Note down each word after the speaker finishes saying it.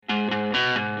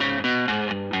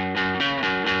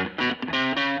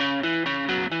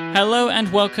Hello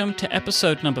and welcome to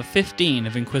episode number 15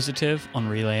 of Inquisitive on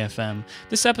Relay FM.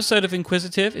 This episode of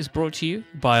Inquisitive is brought to you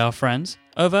by our friends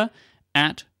over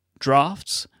at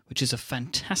Drafts, which is a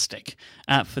fantastic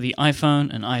app for the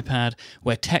iPhone and iPad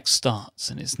where text starts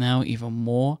and is now even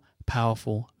more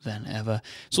powerful than ever.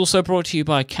 It's also brought to you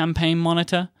by Campaign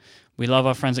Monitor. We love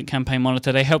our friends at Campaign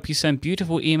Monitor. They help you send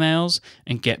beautiful emails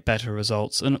and get better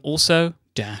results. And also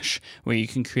Dash, where you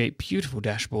can create beautiful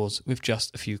dashboards with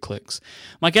just a few clicks.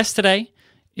 My guest today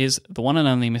is the one and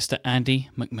only Mr. Andy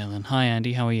McMillan. Hi,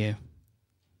 Andy. How are you?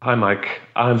 Hi, Mike.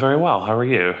 I'm very well. How are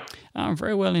you? I'm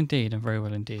very well indeed. And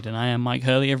I am Mike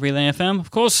Hurley of Relay FM,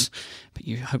 of course, but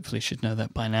you hopefully should know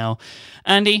that by now.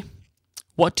 Andy,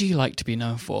 what do you like to be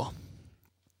known for?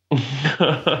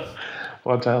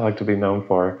 What do I like to be known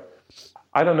for?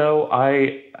 I don't know.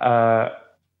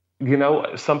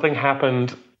 Something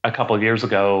happened a couple of years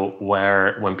ago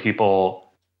where when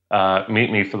people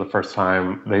meet me for the first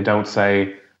time, they don't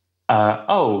say,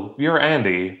 oh, you're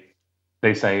Andy.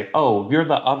 They say, oh, you're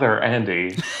the other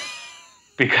Andy.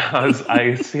 Because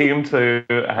I seem to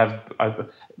have...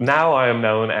 now I am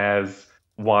known as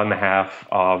one half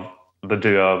of the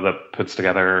duo that puts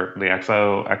together the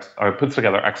XOXO,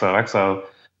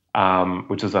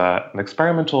 which is an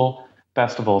experimental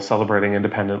festival celebrating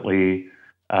independently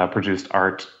produced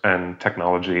art and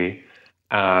technology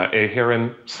here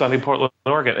in sunny Portland,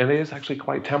 Oregon. And it is actually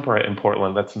quite temperate in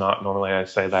Portland. That's not normally, I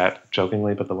say that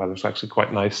jokingly, but the weather's actually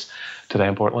quite nice today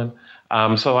in Portland.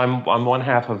 So I'm one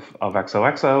half of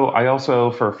XOXO. I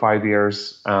also, for 5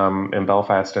 years in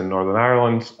Belfast in Northern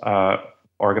Ireland,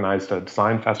 organized a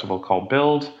design festival called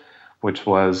Build, which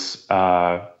was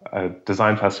a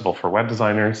design festival for web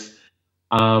designers.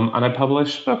 And I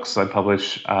publish books. I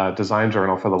publish a design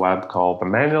journal for the web called The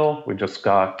Manual. We just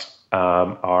got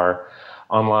our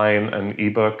online and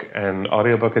ebook and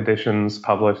audiobook editions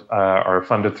published are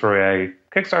funded through a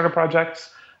Kickstarter project.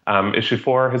 Issue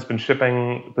 4 has been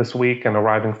shipping this week and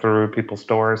arriving through people's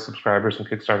stores. Subscribers and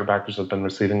Kickstarter backers have been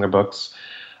receiving their books.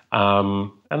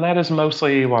 And that is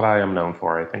mostly what I am known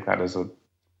for. I think that is a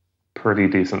pretty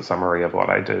decent summary of what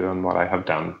I do and what I have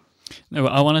done. No,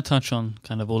 I want to touch on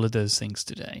kind of all of those things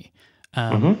today.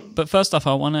 But first off,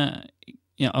 I want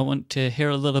to hear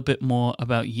a little bit more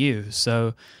about you.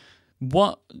 So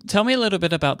tell me a little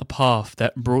bit about the path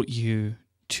that brought you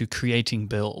to creating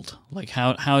Build. Like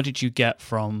how did you get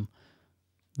from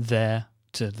there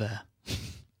to there?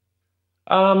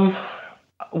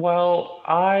 Well,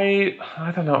 I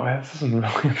don't know. This is really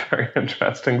a very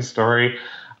interesting story.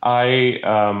 I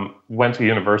went to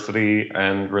university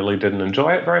and really didn't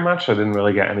enjoy it very much. I didn't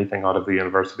really get anything out of the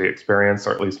university experience,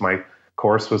 or at least my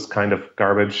course was kind of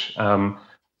garbage.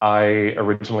 I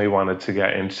originally wanted to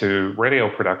get into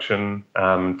radio production.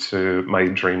 My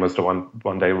dream was to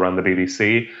one day run the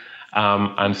BBC.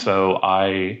 And so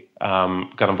I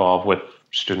got involved with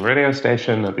student radio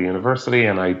station at the university,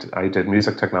 and I did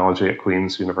music technology at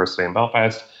Queen's University in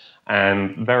Belfast.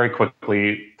 And very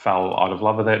quickly fell out of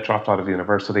love with it, dropped out of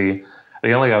university.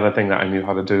 The only other thing that I knew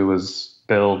how to do was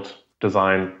build,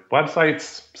 design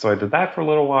websites. So I did that for a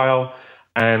little while.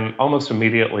 And almost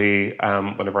immediately,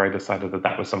 whenever I decided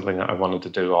that was something that I wanted to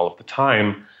do all of the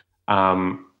time,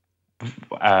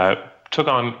 took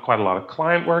on quite a lot of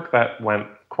client work that went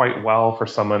quite well for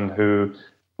someone who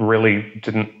really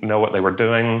didn't know what they were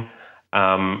doing.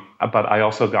 But I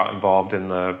also got involved in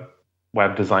the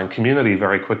web design community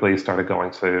very quickly, started going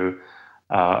to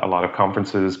a lot of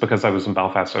conferences. Because I was in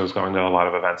Belfast, I was going to a lot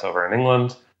of events over in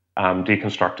England,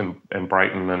 Deconstruct in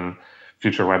Brighton, and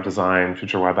Future Web Design,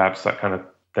 Future Web Apps, that kind of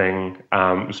thing.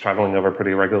 Was traveling over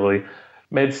pretty regularly,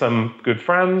 made some good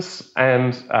friends,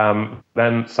 and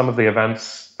then some of the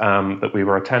events that we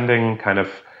were attending,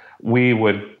 we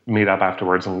would meet up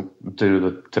afterwards and do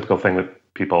the typical thing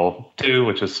that people do,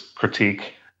 which is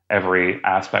critique every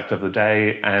aspect of the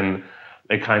day. And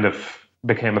it kind of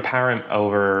became apparent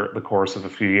over the course of a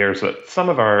few years that some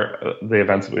of the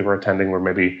events that we were attending were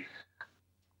maybe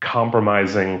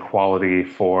compromising quality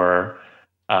for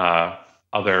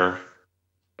other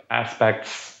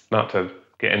aspects. Not to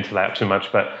get into that too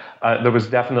much, but there was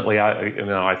definitely,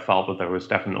 I felt that there was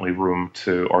definitely room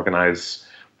to organize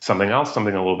something else,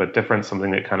 something a little bit different,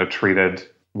 something that kind of treated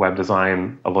web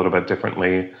design a little bit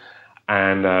differently.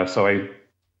 And so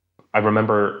I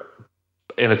remember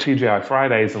in a TGI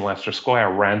Fridays in Leicester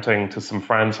Square ranting to some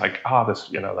friends like, this,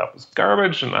 that was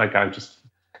garbage. And I just,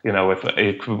 if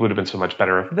it would have been so much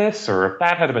better if this or if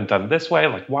that had been done this way,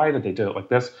 like, why did they do it like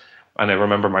this? And I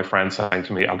remember my friend saying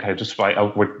to me, okay, just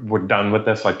we're done with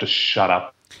this. Like, just shut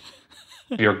up.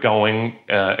 If you're going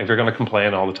to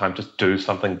complain all the time, just do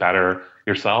something better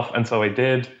yourself. And so I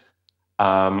did.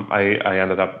 I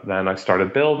ended up, then I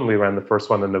started Build, and we ran the first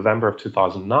one in November of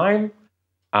 2009.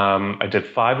 I did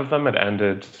 5 of them. It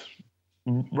ended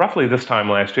roughly this time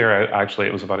last year. Actually,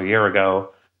 it was about a year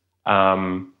ago.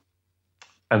 And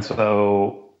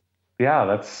so, yeah,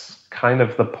 that's kind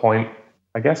of the point.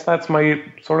 I guess that's my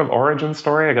sort of origin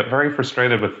story. I got very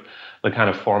frustrated with the kind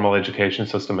of formal education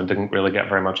system and didn't really get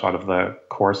very much out of the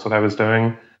course that I was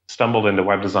doing. Stumbled into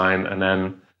web design, and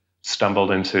then stumbled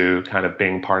into kind of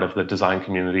being part of the design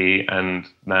community, and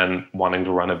then wanting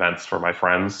to run events for my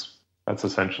friends. That's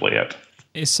essentially it.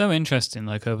 It's so interesting,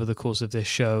 like over the course of this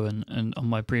show and on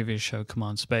my previous show,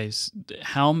 Command Space,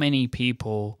 how many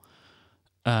people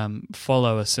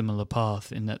follow a similar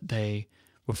path in that they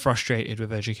were frustrated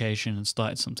with education and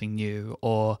started something new,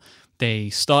 or they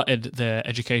started their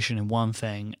education in one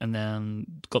thing and then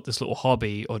got this little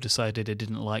hobby or decided they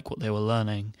didn't like what they were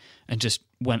learning and just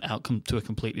went out to a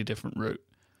completely different route.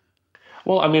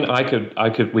 Well, I mean,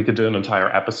 we could do an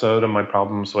entire episode on my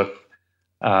problems with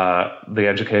the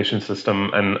education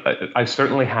system, and I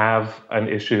certainly have an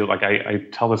issue. Like I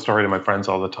tell the story to my friends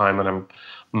all the time, and I'm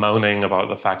moaning about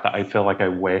the fact that I feel like I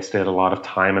wasted a lot of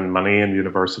time and money in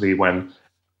university, when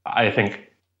I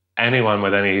think anyone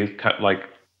with any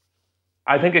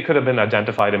I think it could have been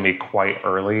identified in me quite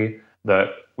early that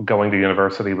going to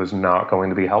university was not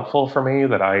going to be helpful for me,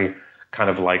 that I kind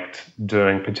of liked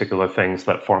doing particular things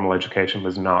that formal education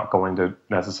was not going to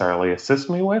necessarily assist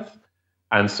me with.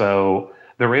 And so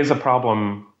there is a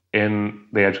problem in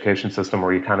the education system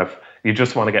where you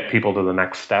just want to get people to the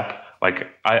next step. Like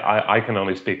I can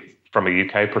only speak from a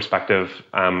UK perspective,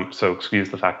 so excuse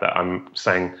the fact that I'm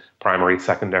saying primary,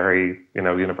 secondary,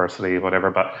 university,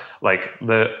 whatever. But like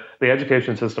the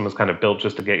education system is kind of built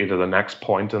just to get you to the next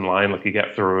point in line. Like you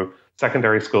get through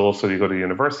secondary school, so you go to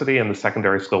university, and the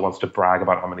secondary school wants to brag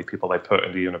about how many people they put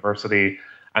into university,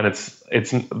 and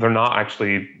they're not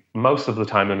actually, most of the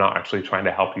time they're not actually trying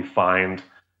to help you find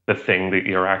the thing that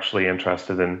you're actually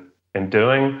interested in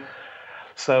doing.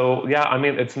 So, yeah, I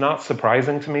mean, it's not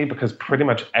surprising to me because pretty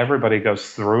much everybody goes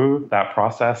through that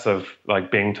process of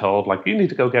like being told, like, you need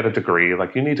to go get a degree,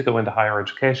 like you need to go into higher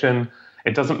education.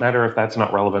 It doesn't matter if that's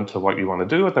not relevant to what you want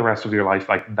to do with the rest of your life.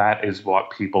 Like that is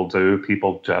what people do.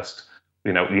 People just,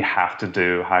 you have to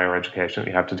do higher education.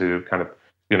 You have to do kind of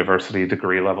university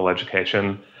degree level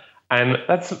education. And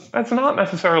that's not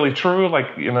necessarily true. Like,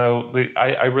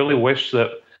 I really wish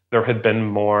that there had been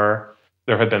more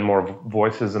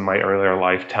voices in my earlier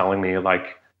life telling me,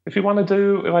 like, if you want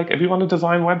to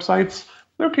design websites,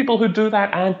 there are people who do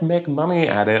that and make money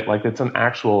at it. Like it's an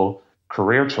actual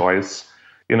career choice.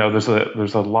 There's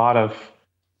a lot of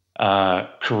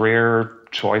career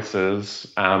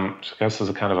choices. I guess is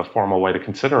a kind of a formal way to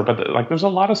consider it, but like there's a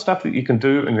lot of stuff that you can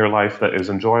do in your life that is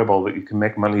enjoyable, that you can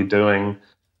make money doing,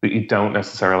 that you don't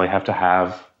necessarily have to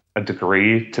have a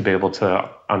degree to be able to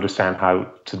understand how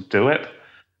to do it.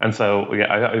 And so,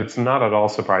 yeah, it's not at all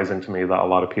surprising to me that a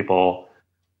lot of people,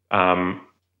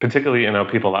 particularly,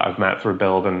 people that I've met through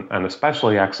Build and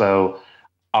especially EXO,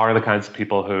 are the kinds of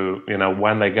people who,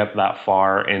 when they get that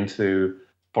far into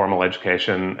formal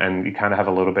education and you kind of have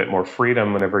a little bit more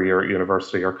freedom whenever you're at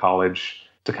university or college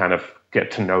to kind of get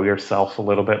to know yourself a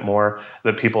little bit more,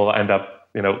 that people end up,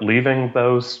 leaving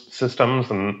those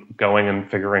systems and going and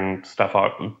figuring stuff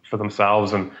out for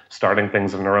themselves and starting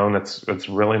things on their own. It's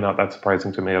really not that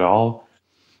surprising to me at all.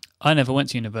 I never went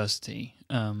to university.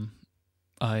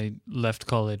 I left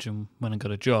college and went and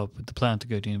got a job with the plan to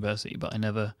go to university, but I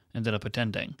never ended up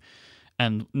attending.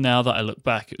 And now that I look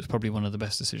back, it was probably one of the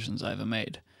best decisions I ever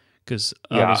made. Because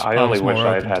I only wish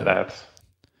I had had that.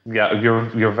 Yeah,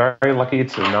 you're very lucky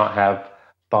to not have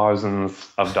thousands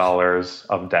of dollars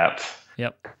of debt.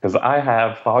 Yep. Because I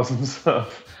have thousands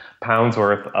of pounds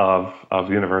worth of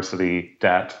university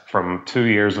debt from 2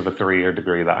 years of a 3-year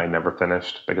degree that I never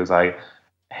finished because I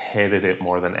hated it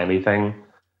more than anything.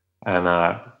 And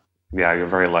yeah, you're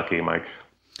very lucky, Mike.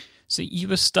 So you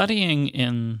were studying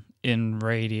in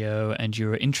radio and you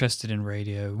were interested in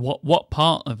radio. What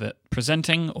part of it?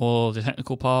 Presenting or the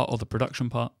technical part or the production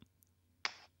part?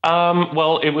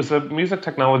 Well, it was a music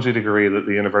technology degree that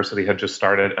the university had just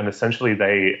started, and essentially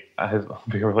it'll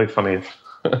be really funny.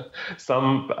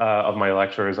 Some of my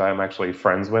lecturers I'm actually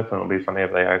friends with, and it'll be funny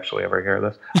if they actually ever hear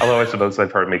this. Although I suppose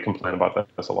they've heard me complain about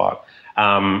this a lot.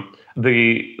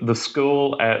 The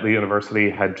school at the university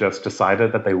had just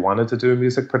decided that they wanted to do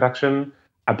music production,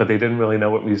 but they didn't really know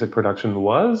what music production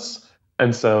was.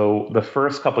 And so the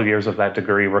first couple of years of that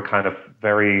degree were kind of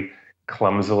very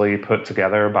clumsily put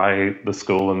together by the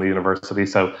school and the university.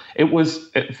 So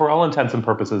for all intents and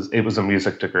purposes, it was a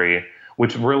music degree,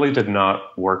 which really did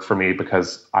not work for me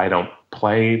because I don't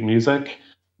play music.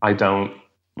 I don't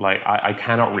I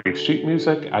cannot read sheet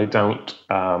music. I don't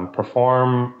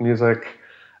perform music.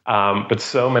 But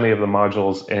so many of the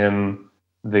modules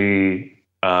the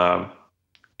um,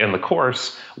 in the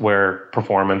course were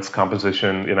performance,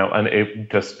 composition, and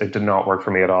it did not work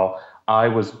for me at all. I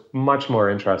was much more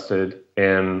interested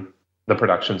in the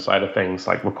production side of things,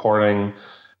 like recording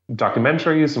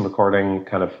documentaries and recording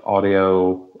kind of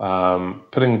audio,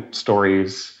 putting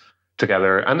stories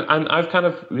together. And I've kind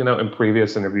of, in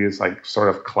previous interviews, like sort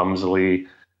of clumsily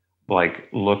like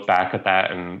looked back at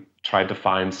that and tried to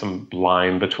find some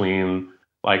line between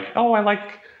like, oh, I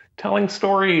like telling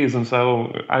stories, and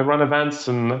so I run events,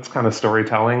 and that's kind of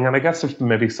storytelling. And I guess there's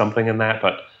maybe something in that,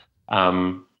 but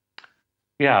um,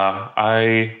 yeah,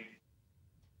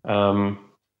 um,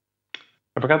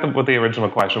 I forgot what the original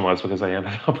question was because I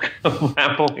ended up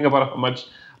rambling about how much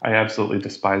I absolutely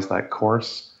despise that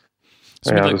course.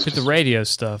 So with the radio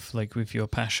stuff, like with your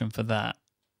passion for that,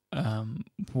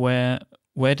 where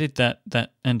did that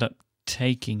end up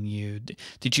taking you?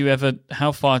 Did you ever?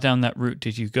 How far down that route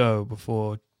did you go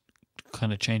before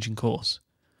kind of changing course?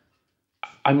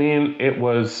 I mean, it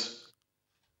was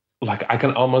like I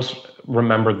can almost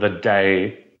remember the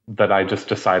day that I just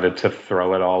decided to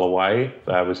throw it all away.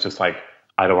 I was just like,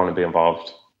 I don't want to be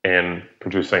involved in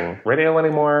producing radio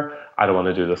anymore. I don't want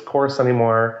to do this course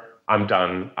anymore. I'm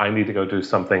done. I need to go do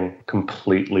something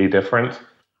completely different.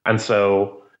 And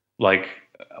so, like,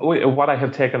 what I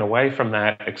have taken away from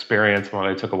that experience, what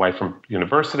I took away from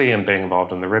university and being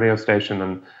involved in the radio station,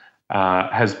 and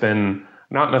has been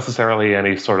not necessarily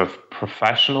any sort of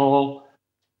professional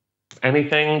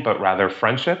anything, but rather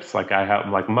friendships. Like I have,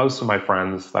 like most of my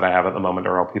friends that I have at the moment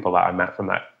are all people that I met from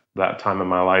that time in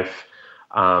my life.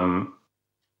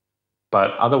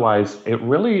 But otherwise,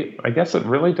 I guess it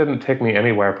really didn't take me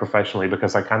anywhere professionally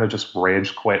because I kind of just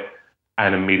rage quit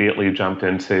and immediately jumped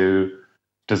into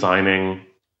designing,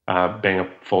 being a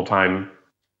full-time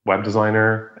web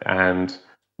designer, and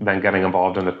then getting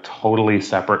involved in a totally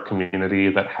separate community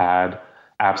that had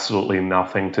absolutely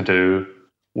nothing to do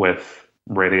with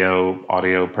radio,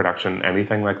 audio production,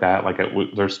 anything like that. Like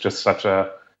there's just such a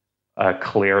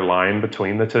clear line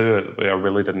between the two. I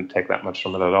really didn't take that much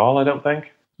from it at all, I don't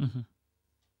think. Mm-hmm.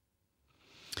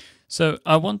 So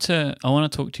I want to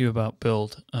talk to you about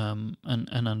Build, and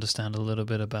understand a little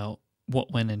bit about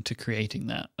what went into creating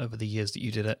that over the years that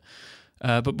you did it.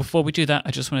 But before we do that,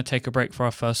 I just want to take a break for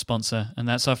our first sponsor, and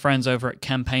that's our friends over at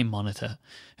Campaign Monitor,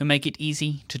 who make it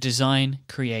easy to design,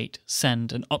 create,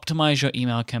 send, and optimize your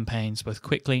email campaigns both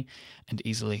quickly and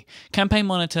easily. Campaign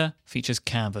Monitor features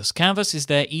Canvas. Canvas is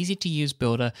their easy-to-use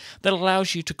builder that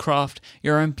allows you to craft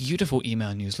your own beautiful email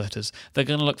newsletters. They're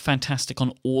going to look fantastic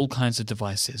on all kinds of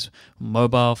devices: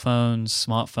 mobile phones,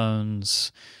 smartphones,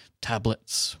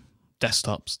 tablets,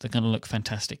 desktops. They're going to look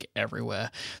fantastic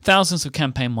everywhere. Thousands of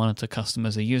Campaign Monitor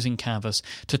customers are using Canvas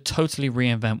to totally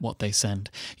reinvent what they send.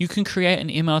 You can create an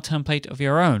email template of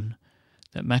your own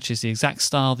that matches the exact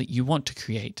style that you want to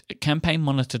create at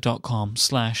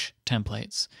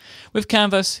campaignmonitor.com/templates. With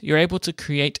Canvas, you're able to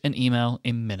create an email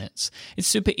in minutes. It's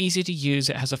super easy to use.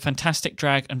 It has a fantastic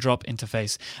drag and drop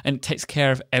interface, and it takes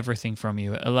care of everything from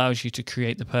you. It allows you to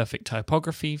create the perfect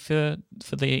typography for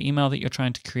the email that you're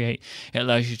trying to create. It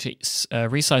allows you to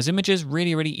resize images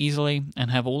really, really easily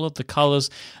and have all of the colors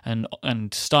and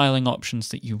styling options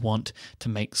that you want to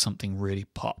make something really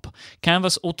pop.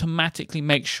 Canvas automatically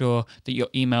makes sure that your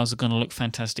emails are going to look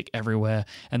fantastic everywhere,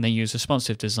 and they use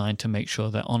responsive design to make sure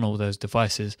that on all those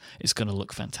devices it's going to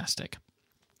look fantastic.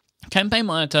 Campaign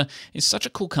Monitor is such a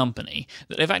cool company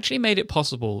that they've actually made it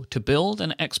possible to build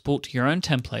and export your own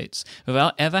templates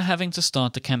without ever having to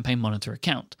start a Campaign Monitor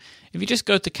account. If you just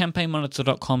go to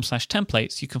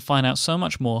campaignmonitor.com/templates, you can find out so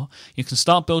much more. You can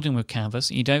start building with Canvas,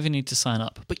 and you don't even need to sign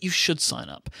up, but you should sign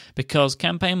up because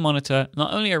Campaign Monitor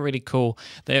not only are really cool,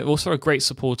 they're also a great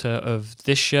supporter of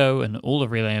this show and all of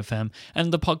Relay FM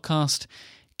and the podcast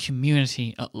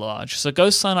community at large. So go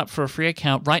sign up for a free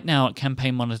account right now at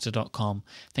campaignmonitor.com.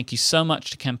 Thank you so much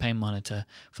to Campaign Monitor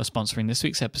for sponsoring this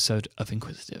week's episode of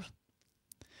Inquisitive.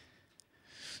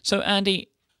 So Andy,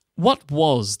 what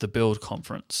was the Build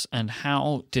conference and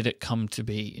how did it come to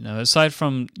be? Aside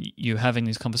from you having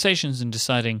these conversations and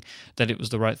deciding that it was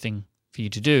the right thing for you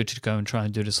to do, to go and try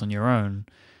and do this on your own,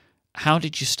 how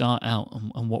did you start out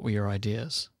and what were your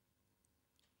ideas?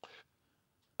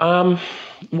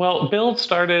 Well, Build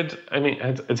started,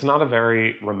 it's not a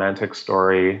very romantic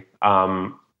story,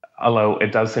 although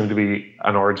it does seem to be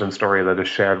an origin story that is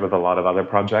shared with a lot of other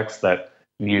projects, that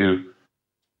you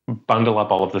bundle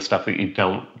up all of the stuff that you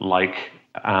don't like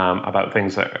about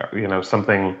things that,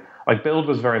 something like Build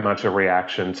was very much a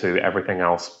reaction to everything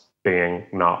else being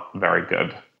not very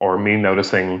good. or me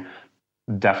noticing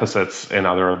deficits in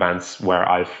other events where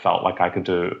I felt like I could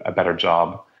do a better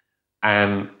job.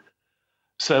 And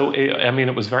so,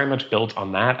 it was very much built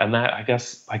on that. And that, I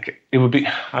guess, like, it would be,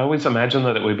 I always imagine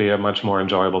that it would be a much more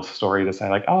enjoyable story to say,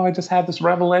 like, oh, I just had this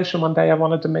revelation one day. I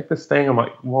wanted to make this thing. I'm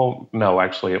like, well, no,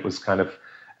 actually, it was kind of,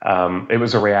 it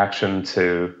was a reaction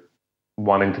to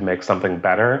wanting to make something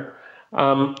better.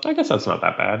 I guess that's not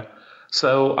that bad.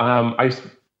 So,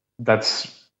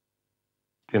 that's,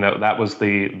 that was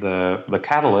the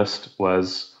catalyst,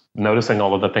 was noticing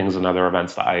all of the things in other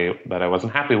events that I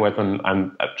wasn't happy with, and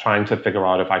I'm trying to figure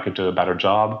out if I could do a better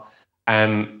job.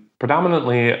 And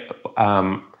predominantly,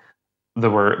 there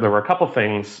were a couple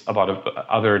things about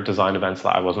other design events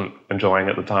that I wasn't enjoying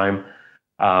at the time.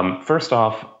 First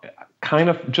off, kind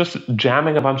of just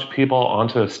jamming a bunch of people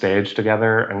onto a stage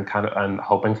together and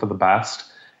hoping for the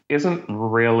best isn't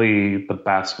really the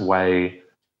best way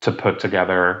to put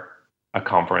together a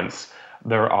conference.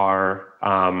 There are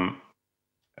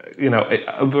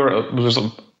there's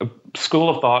a school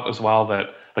of thought as well that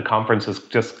the conference is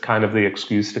just kind of the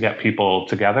excuse to get people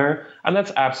together. And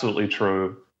that's absolutely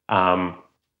true in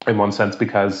one sense,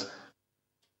 because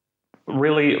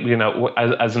really,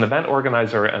 as an event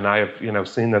organizer, and I have,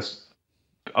 seen this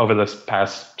over this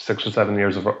past 6 or 7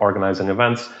 years of organizing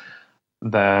events,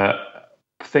 the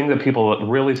thing that people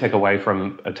really take away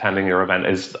from attending your event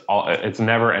is it's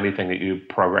never anything that you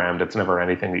programmed. It's never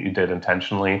anything that you did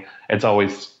intentionally. It's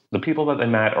always the people that they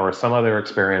met or some other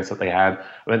experience that they had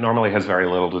that normally has very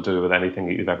little to do with anything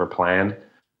that you've ever planned.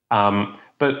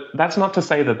 But that's not to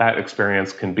say that that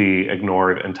experience can be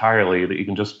ignored entirely, that you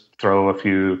can just throw a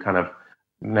few kind of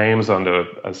names onto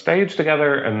a stage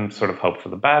together and sort of hope for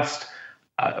the best.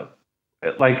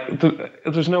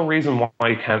 There's no reason why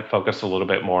you can't focus a little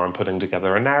bit more on putting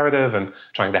together a narrative and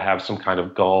trying to have some kind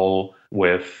of goal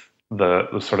with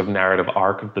the sort of narrative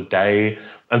arc of the day.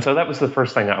 And so that was the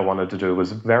first thing I wanted to do,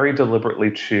 was very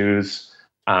deliberately choose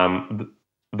the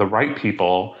right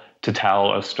people to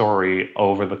tell a story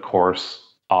over the course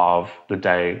of the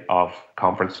day of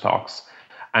conference talks.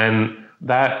 And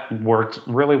that worked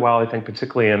really well, I think,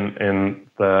 particularly in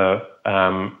the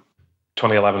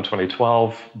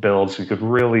 2011-2012 builds. You could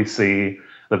really see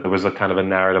that there was a kind of a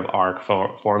narrative arc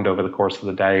formed over the course of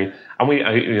the day. And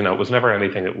it was never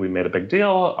anything that we made a big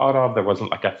deal out of. There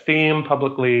wasn't like a theme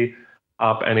publicly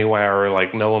up anywhere.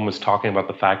 Like, no one was talking about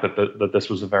the fact that this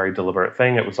was a very deliberate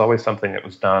thing. It was always something that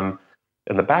was done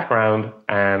in the background.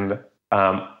 And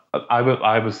I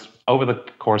was, over the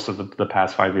course of the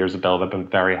past 5 years of build, I've been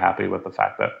very happy with the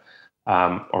fact that,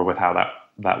 or with how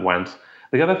that went.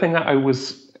 The other thing that I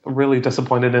was really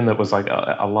disappointed in, that was like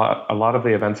a lot of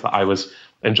the events that I was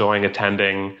enjoying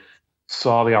attending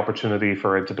saw the opportunity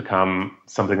for it to become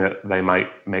something that they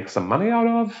might make some money out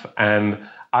of. And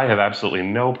I have absolutely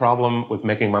no problem with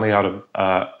making money out of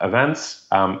events.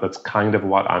 That's kind of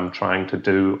what I'm trying to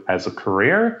do as a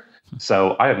career.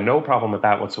 So I have no problem with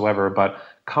that whatsoever. But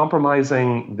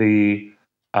compromising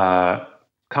your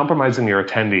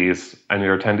attendees and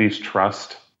your attendees'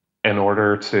 trust in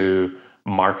order to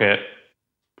market,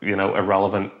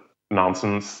 irrelevant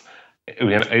nonsense,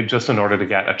 just in order to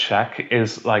get a check,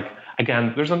 is like,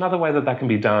 again, there's another way that can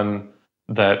be done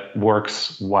that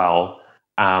works well.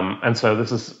 And so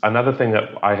this is another thing that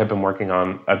I have been working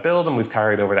on at Build, and we've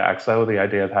carried over to XO, the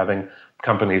idea of having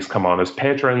companies come on as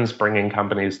patrons, bringing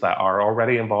companies that are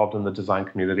already involved in the design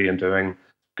community and doing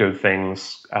good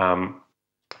things,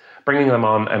 bringing them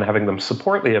on and having them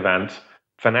support the event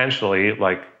financially,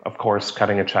 like, of course,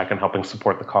 cutting a check and helping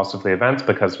support the cost of the event,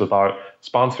 because without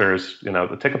sponsors,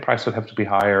 the ticket price would have to be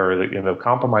higher, or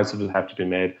compromises would have to be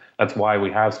made. That's why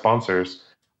we have sponsors.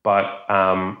 But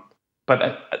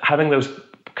having those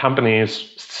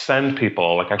companies send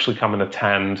people, like, actually come and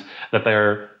attend, that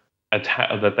their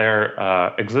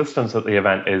existence at the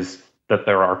event is that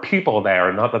there are people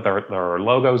there, not that there are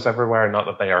logos everywhere, not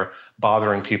that they are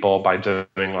bothering people by doing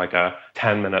like a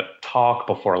 10-minute talk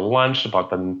before lunch about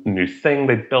the new thing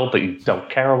they built that you don't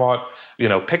care about.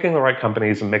 Picking the right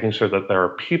companies and making sure that there are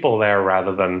people there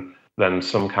rather than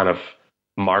some kind of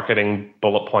marketing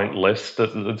bullet point list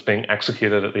that's being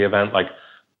executed at the event. Like,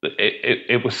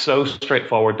 it was so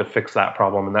straightforward to fix that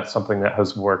problem, and that's something that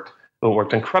has worked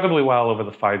incredibly well over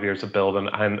the 5 years of Build,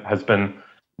 and has been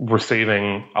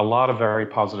receiving a lot of very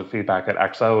positive feedback at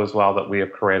XO as well, that we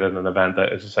have created an event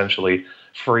that is essentially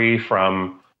free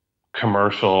from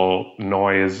commercial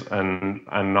noise and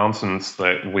nonsense,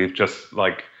 that we've just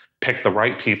like picked the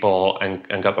right people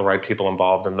and got the right people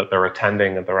involved, and that they're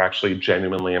attending and they're actually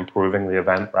genuinely improving the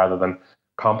event rather than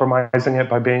compromising it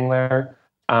by being there.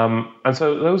 And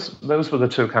so those were the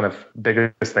two kind of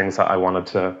biggest things that I wanted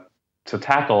to to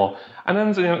tackle. And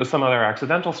then some other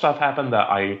accidental stuff happened that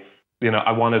I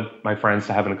wanted my friends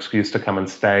to have an excuse to come and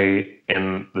stay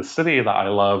in the city that I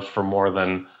loved for more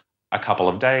than a couple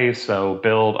of days. So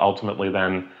Build ultimately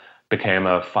then became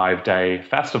a 5-day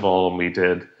festival, and we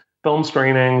did film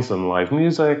screenings and live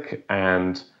music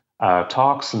and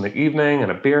talks in the evening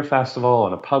and a beer festival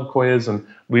and a pub quiz. And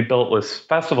we built this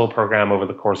festival program over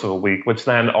the course of a week, which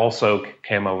then also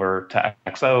came over to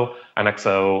XO. And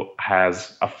XO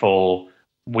has a full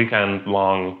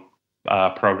weekend-long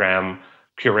program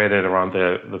curated around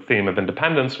the theme of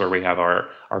independence, where we have our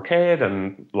arcade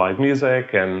and live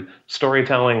music and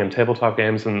storytelling and tabletop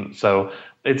games. And so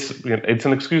it's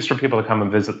an excuse for people to come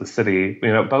and visit the city.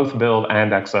 Both Build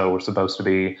and XO were supposed to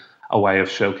be a way of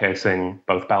showcasing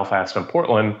both Belfast and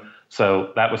Portland.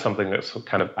 So that was something that's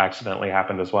kind of accidentally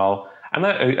happened as well. And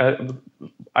that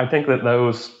I think that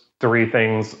those three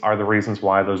things are the reasons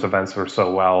why those events were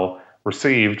so well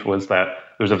received, was that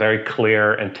there's a very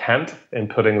clear intent in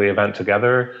putting the event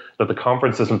together, that the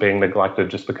conference isn't being neglected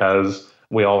just because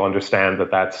we all understand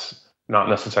that that's not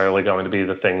necessarily going to be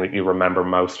the thing that you remember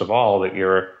most of all, that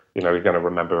you're going to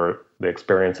remember the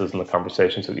experiences and the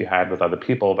conversations that you had with other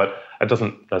people. But it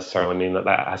doesn't necessarily mean that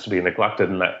has to be neglected,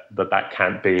 and that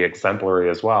can't be exemplary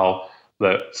as well.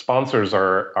 The sponsors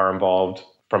are involved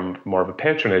from more of a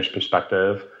patronage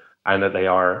perspective, and that they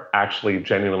are actually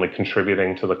genuinely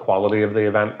contributing to the quality of the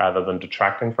event rather than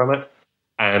detracting from it,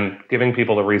 and giving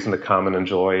people a reason to come and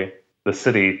enjoy the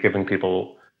city, giving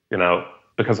people,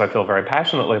 because I feel very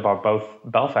passionately about both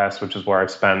Belfast, which is where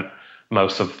I've spent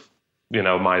most of,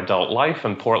 my adult life,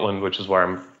 and Portland, which is where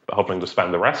I'm hoping to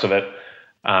spend the rest of it.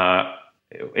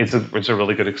 It's a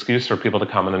really good excuse for people to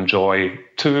come and enjoy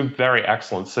two very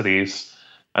excellent cities.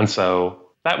 And so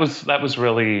that was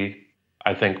really,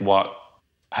 I think, what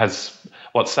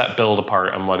set Build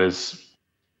apart, and what is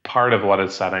part of what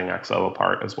is setting XO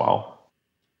apart as well.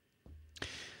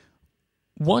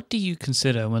 What do you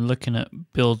consider, when looking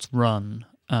at Build's run,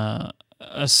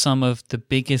 are some of the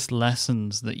biggest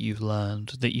lessons that you've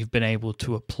learned, that you've been able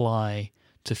to apply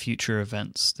to future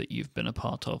events that you've been a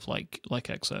part of, like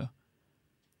XO?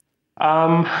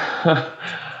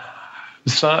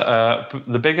 So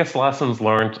the biggest lessons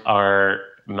learned are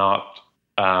not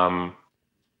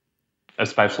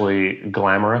especially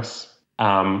glamorous.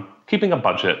 Keeping a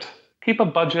budget. Keep a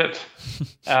budget.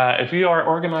 If you are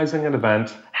organizing an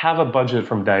event, have a budget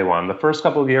from day one. The first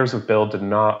couple of years of Build did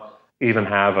not even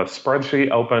have a spreadsheet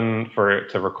open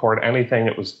to record anything.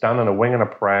 It was done on a wing and a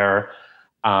prayer.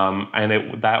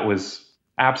 And that was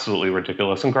absolutely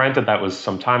ridiculous. And granted, that was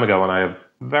some time ago, and I have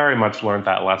very much learned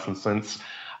that lesson since.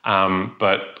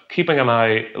 But keeping an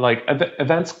eye,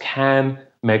 events can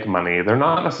make money. They're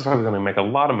not necessarily going to make a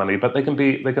lot of money, but they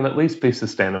can at least be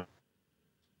sustainable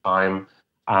time.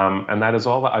 And that is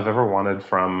all that I've ever wanted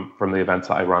from the events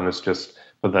that I run, is just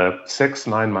for the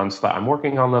 6-9 months that I'm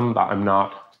working on them, that I'm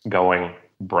not going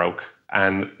broke.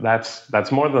 And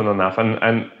that's more than enough.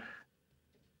 And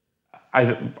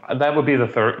that would be the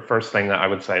first thing that I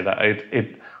would say,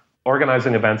 that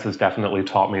organizing events has definitely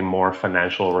taught me more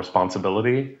financial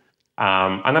responsibility.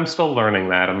 And I'm still learning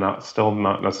that. I'm still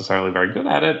not necessarily very good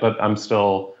at it, but I'm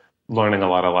still learning a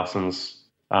lot of lessons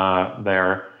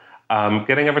there.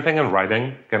 Getting everything in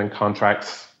writing, getting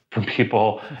contracts from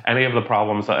people, any of the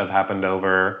problems that have happened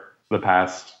over the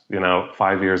past,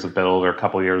 5 years of Build or a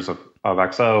couple of years of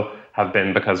XO have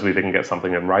been because we didn't get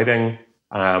something in writing.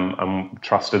 I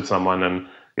trusted someone, and,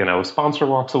 a sponsor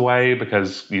walks away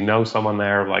because someone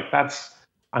there,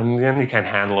 and then you can't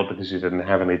handle it because you didn't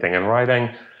have anything in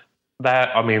writing.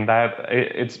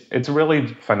 It's really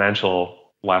financial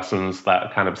lessons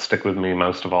that kind of stick with me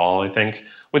most of all, I think,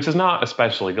 which is not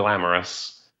especially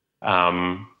glamorous.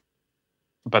 But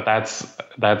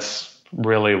that's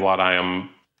really what I am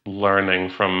learning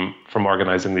from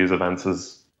organizing these events,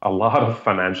 is a lot of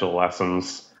financial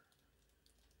lessons.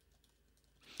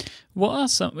 What are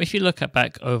some, if you look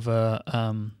back over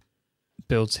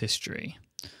Build's history,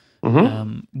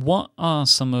 what are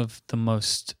some of the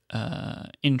most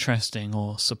interesting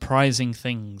or surprising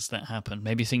things that happened?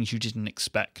 Maybe things you didn't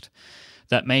expect,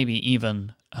 that maybe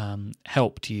even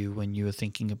helped you when you were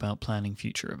thinking about planning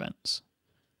future events?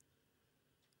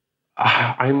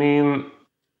 I mean,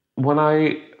 when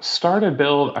I started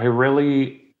Build, I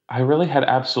really had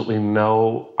absolutely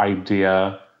no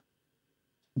idea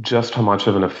just how much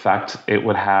of an effect it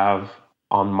would have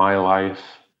on my life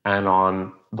and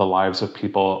on the lives of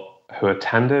people who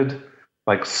attended.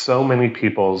 So many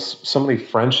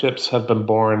friendships have been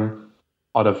born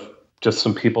out of just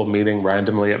some people meeting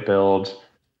randomly at Build.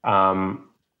 That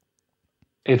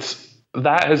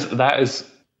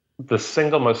is the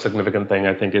single most significant thing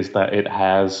I think is that it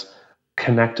has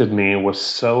connected me with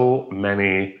so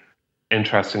many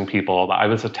interesting people that I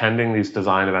was attending these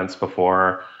design events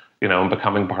before, and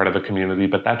becoming part of a community,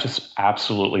 but that just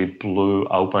absolutely blew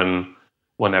open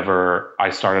whenever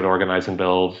I started organizing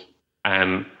Build,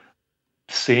 and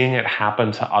seeing it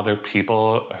happen to other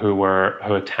people who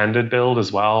attended Build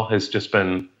as well has just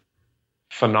been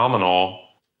phenomenal.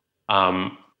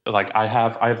 Like I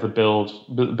have the Build's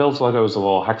logo is a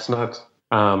little hexanut,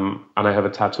 and I have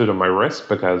it tattooed on my wrist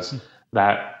because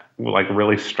that like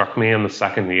really struck me in the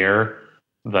second year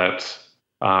that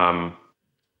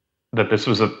that this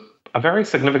was a very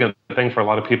significant thing for a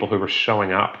lot of people who were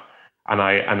showing up. And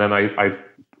then I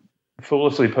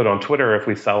foolishly put on Twitter, if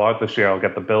we sell out this year, I'll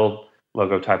get the Build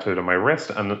logo tattooed on my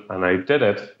wrist, and I did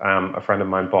it. A friend of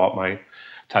mine bought my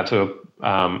tattoo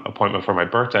appointment for my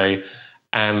birthday,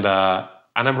 and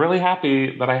I'm really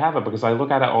happy that I have it, because I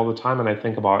look at it all the time and I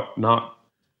think about not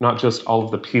just all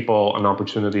of the people and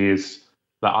opportunities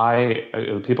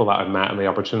the people that I've met and the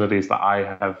opportunities that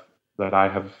I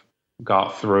have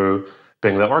got through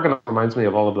being the organizer. Reminds me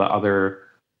of all of the other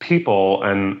people,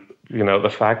 and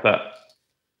the fact that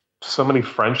so many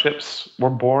friendships were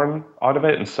born out of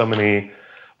it, and so many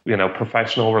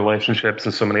professional relationships,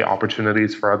 and so many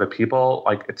opportunities for other people.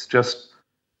 Like it's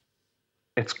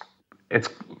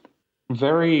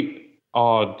very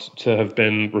odd to have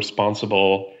been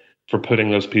responsible for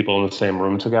putting those people in the same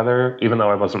room together, even though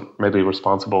I wasn't maybe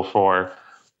responsible for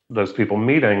those people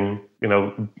meeting,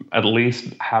 at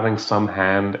least having some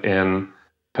hand in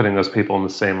putting those people in the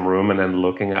same room and then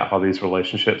looking at how these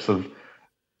relationships have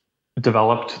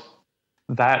developed.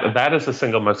 That is the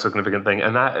single most significant thing.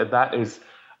 And that is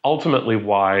ultimately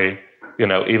why,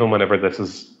 even whenever this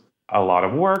is a lot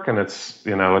of work and it's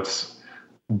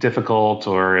difficult,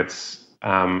 or it's,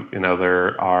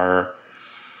 there are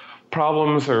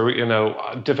problems or,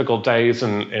 difficult days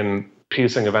in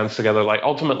piecing events together, like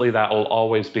ultimately that will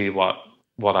always be what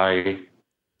I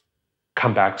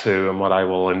come back to, and what I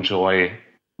will enjoy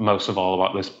most of all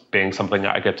about this being something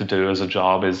that I get to do as a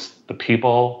job is the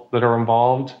people that are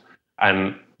involved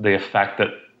and the effect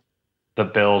that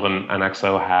Build and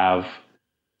EXO have.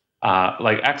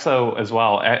 Like EXO as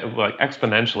well, like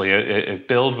exponentially. If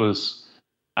Build was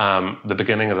the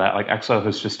beginning of that, like EXO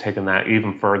has just taken that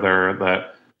even further.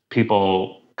 That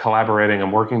people collaborating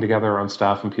and working together on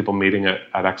stuff, and people meeting at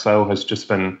EXO has just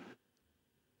been.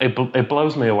 It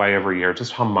blows me away every year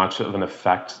just how much of an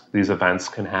effect these events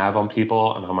can have on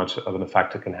people, and how much of an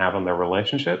effect it can have on their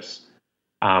relationships.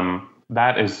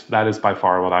 That is by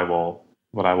far what I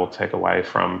will take away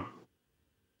from,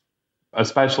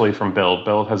 especially from Build.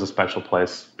 Build has a special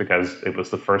place because it was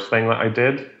the first thing that I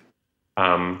did.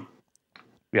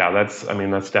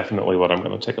 That's definitely what I'm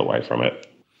going to take away from it.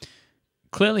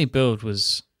 Clearly, Build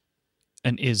was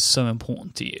and is so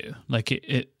important to you. Like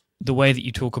it the way that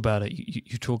you talk about it,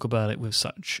 you talk about it with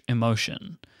such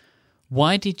emotion.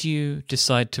 Why did you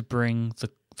decide to bring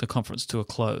the conference to a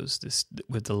close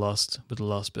with the last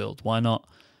Build? Why not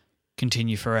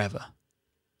continue forever?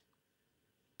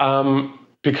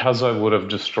 Because I would have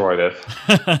destroyed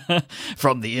it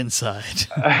from the inside.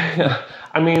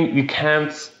 I mean, you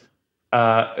can't.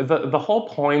 The whole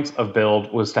point of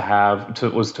Build was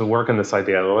to work in this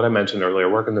idea, what I mentioned earlier,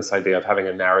 work in this idea of having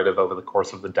a narrative over the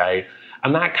course of the day,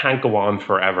 and that can't go on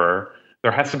forever.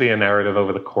 There has to be a narrative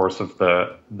over the course of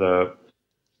the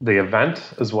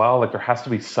event as well. Like there has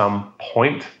to be some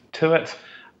point to it,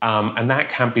 and that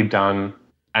can't be done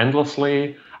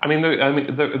endlessly.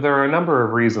 There are a number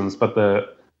of reasons, but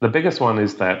the biggest one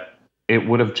is that it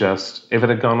would have just, if it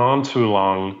had gone on too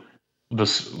long,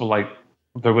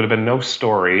 there would have been no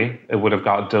story. It would have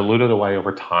got diluted away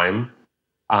over time,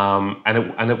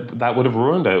 that would have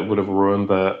ruined it. It would have ruined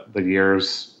the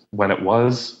years when it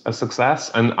was a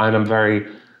success. And I'm very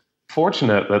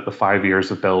fortunate that the 5 years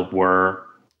of Build were,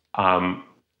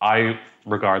 I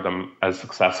regard them as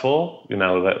successful.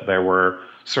 That there were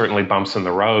certainly bumps in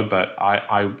the road, but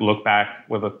I look back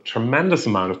with a tremendous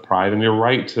amount of pride. And you're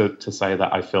right to say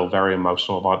that I feel very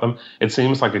emotional about them. It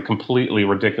seems like a completely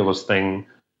ridiculous thing,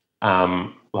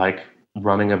 like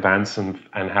running events and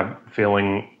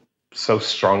feeling so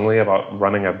strongly about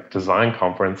running a design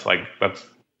conference. Like that's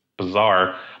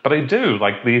bizarre, but I do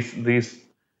like these.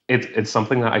 It's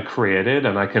something that I created,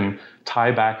 and I can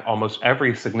tie back almost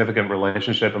every significant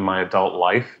relationship in my adult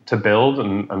life to Build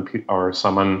or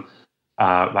someone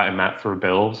that I met through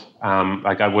Build.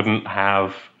 Like I wouldn't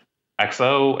have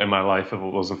EXO in my life if it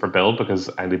wasn't for Build, because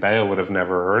Andy Baio would have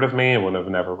never heard of me, would have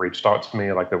never reached out to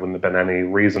me. Like there wouldn't have been any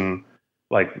reason.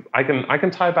 Like I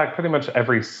can tie back pretty much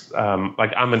every.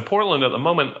 Like I'm in Portland at the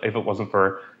moment. If it wasn't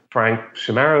for Frank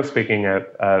Chimero speaking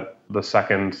at the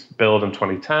second build in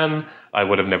 2010. I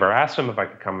would have never asked him if I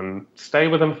could come and stay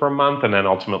with him for a month, and then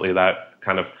ultimately that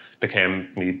kind of became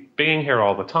me being here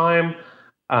all the time.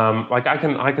 Like I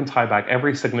can tie back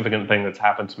every significant thing that's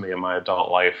happened to me in my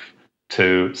adult life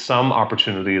to some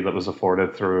opportunity that was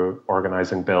afforded through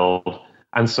organizing Build,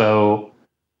 and so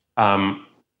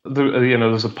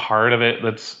there's a part of it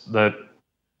that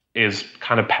is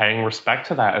kind of paying respect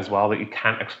to that as well. That you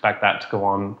can't expect that to go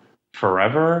on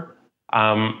forever,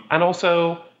 and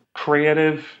also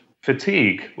creative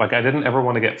fatigue. Like I didn't ever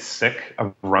want to get sick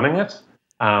of running it.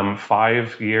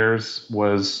 5 years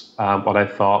was what I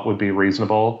thought would be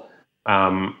reasonable.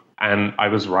 And I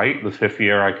was right. The fifth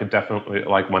year, I could definitely,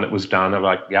 like when it was done, I'm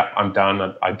like, yeah, I'm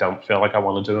done. I don't feel like I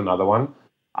want to do another one.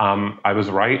 I was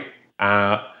right.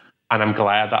 And I'm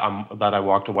glad that I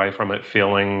walked away from it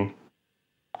feeling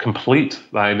complete,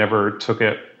 that I never took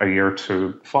it a year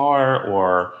too far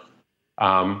or,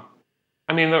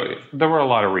 I mean, there were a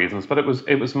lot of reasons, but it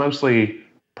was mostly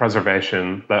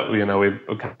preservation that, we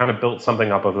kind of built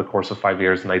something up over the course of 5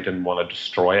 years and I didn't want to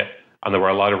destroy it. And there were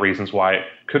a lot of reasons why it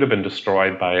could have been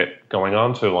destroyed by it going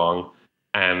on too long.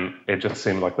 And it just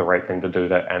seemed like the right thing to do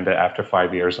to end it after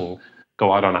 5 years and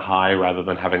go out on a high rather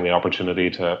than having the opportunity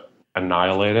to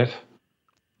annihilate it.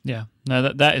 Yeah, no,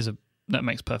 that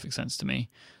makes perfect sense to me.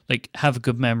 Like, have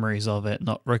good memories of it,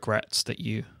 not regrets that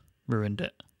you ruined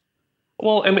it.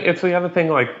 Well, and it's the other thing,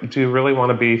 like, do you really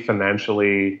want to be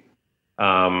financially,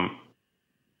 like,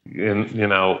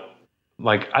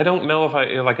 I don't know if I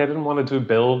didn't want to do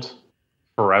Build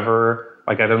forever.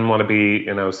 Like, I didn't want to be,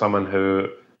 someone who,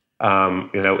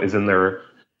 is in their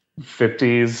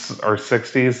 50s or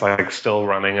 60s, like, still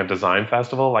running a design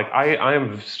festival. Like, I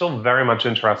am still very much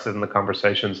interested in the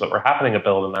conversations that were happening at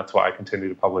Build, and that's why I continue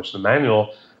to publish the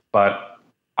manual. But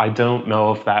I don't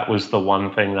know if that was the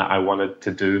one thing that I wanted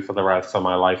to do for the rest of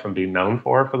my life and be known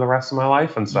for the rest of my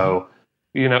life. And so,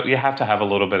 you have to have a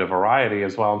little bit of variety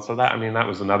as well. And so that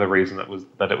was another reason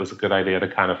that it was a good idea to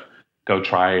kind of go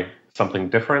try something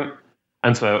different.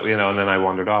 And so, and then I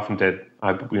wandered off and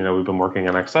we've been working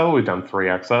on XO. We've done 3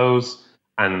 XOs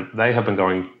and they have been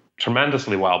going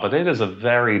tremendously well, but it is a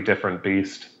very different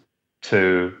beast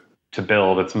to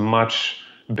build. It's much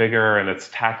bigger and it's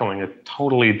tackling a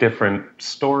totally different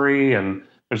story, and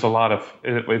there's a lot of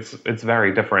it's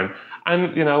very different.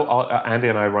 And Andy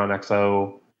and I run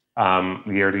XO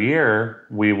year to year.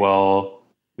 We will,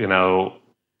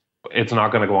 it's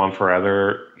not going to go on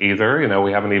forever either.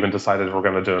 We haven't even decided if we're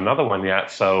going to do another one yet.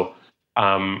 So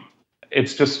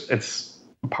it's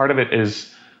part of it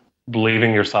is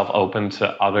leaving yourself open to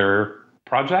other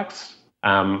projects.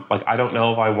 Like, I don't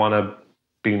know if I want to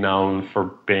be known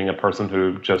for being a person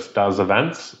who just does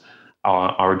events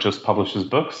or just publishes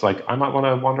books. Like, I might want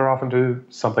to wander off and do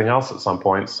something else at some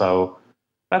point. So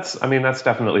that's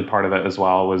definitely part of it as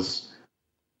well, was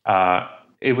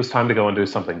it was time to go and do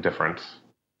something different.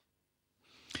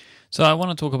 So I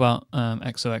want to talk about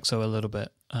XOXO a little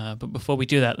bit. But before we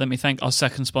do that, let me thank our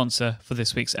second sponsor for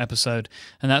this week's episode,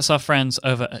 and that's our friends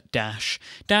over at Dash.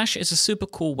 Dash is a super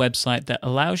cool website that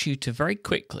allows you to very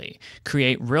quickly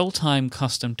create real-time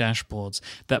custom dashboards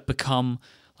that become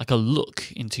like a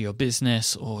look into your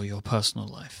business or your personal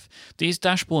life. These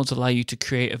dashboards allow you to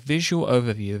create a visual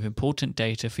overview of important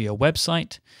data for your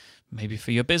website, maybe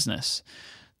for your business.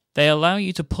 They allow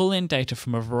you to pull in data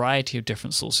from a variety of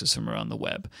different sources from around the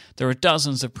web. There are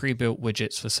dozens of pre-built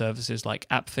widgets for services like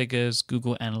AppFigures,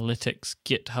 Google Analytics,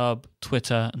 GitHub,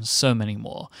 Twitter, and so many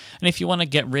more. And if you want to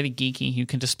get really geeky, you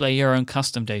can display your own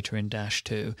custom data in Dash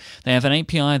too. They have an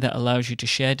API that allows you to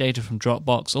share data from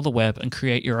Dropbox or the web and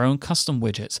create your own custom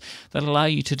widgets that allow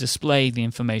you to display the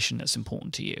information that's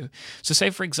important to you. So say,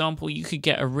 for example, you could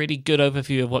get a really good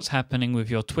overview of what's happening with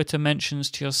your Twitter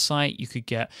mentions to your site. You could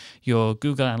get your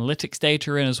Google Analytics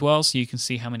data in as well, so you can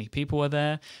see how many people are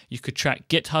there. You could track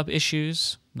GitHub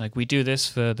issues, like we do this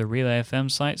for the Relay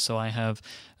FM site. So I have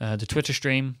the Twitter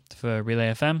stream for Relay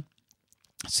FM.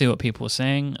 See what people are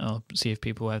saying. I'll see if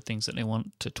people have things that they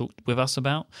want to talk with us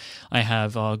about. I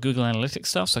have our Google Analytics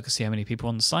stuff, so I can see how many people are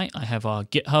on the site. I have our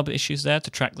GitHub issues there to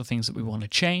track the things that we want to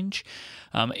change.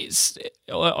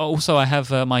 Also, I have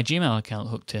my Gmail account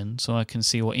hooked in, so I can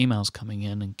see what emails coming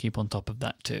in and keep on top of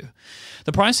that too.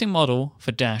 The pricing model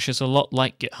for Dash is a lot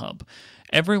like GitHub.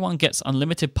 Everyone gets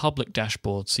unlimited public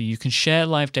dashboards, so you can share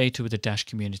live data with the Dash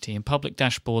community. And public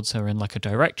dashboards are in like a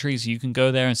directory, so you can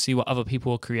go there and see what other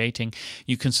people are creating.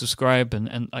 You can subscribe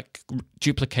and like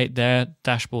duplicate their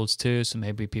dashboards too. So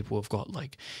maybe people have got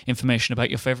like information about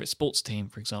your favorite sports team,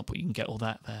 for example. You can get all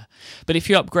that there. But if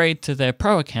you upgrade to their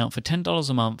Pro account for $10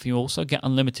 a month, you also get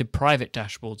unlimited private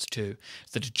dashboards too,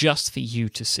 that are just for you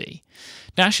to see.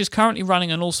 Dash is currently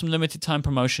running an awesome limited time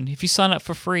promotion. If you sign up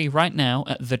for free right now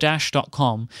at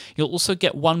thedash.com, you'll also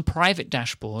get one private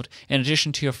dashboard in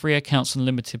addition to your free accounts and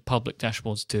limited public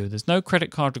dashboards too. There's no credit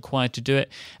card required to do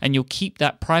it, and you'll keep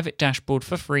that private dashboard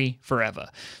for free forever.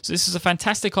 So this is a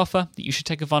fantastic offer that you should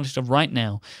take advantage of right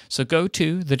now. So go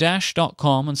to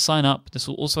thedash.com and sign up. This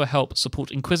will also help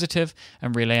support Inquisitive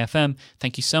and Relay FM.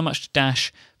 Thank you so much to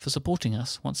Dash for supporting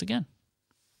us once again.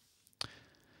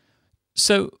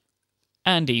 So,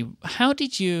 Andy, how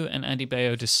did you and Andy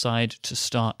Baio decide to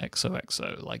start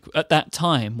XOXO? Like, at that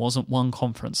time, wasn't one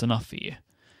conference enough for you?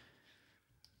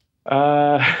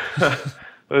 There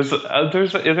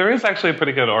is actually a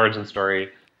pretty good origin story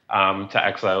to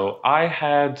XO. I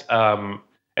had,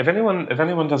 if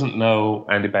anyone doesn't know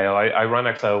Andy Baio, I run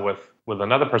XO with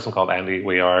another person called Andy.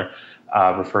 We are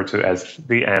referred to as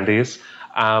the Andys,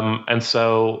 and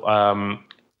so.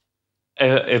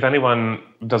 If anyone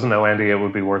doesn't know Andy, it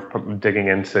would be worth digging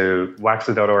into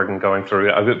waxy.org and going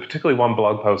through particularly one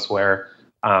blog post where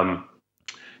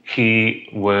he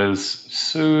was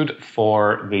sued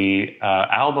for the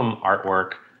album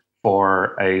artwork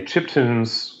for a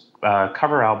Chiptunes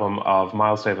cover album of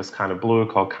Miles Davis' Kind of Blue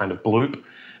called Kind of Bloop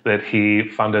that he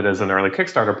funded as an early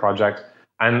Kickstarter project.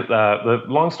 And the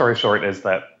long story short is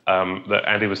that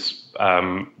Andy was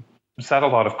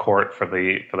settled out of court for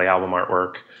the album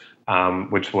artwork.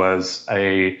 Which was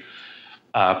a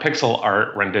pixel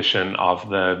art rendition of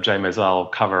the Jay Maisel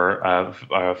cover of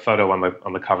a photo on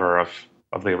the cover of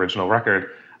the original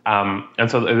record.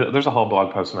 And so there's a whole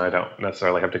blog post, and I don't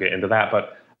necessarily have to get into that,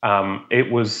 but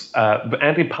it was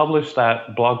Andy published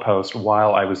that blog post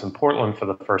while I was in Portland for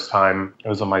the first time. It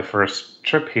was on my first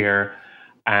trip here,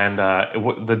 and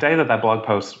the day that blog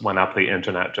post went up, the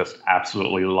internet just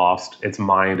absolutely lost its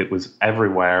mind. It was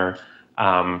everywhere.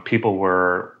 People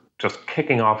were just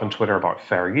kicking off on Twitter about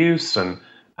fair use and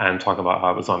talking about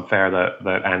how it was unfair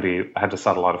that Andy had to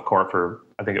settle out of court for,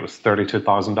 I think it was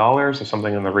 $32,000 or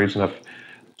something in the region of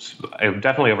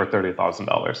definitely over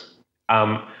 $30,000.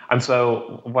 And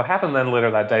so what happened then later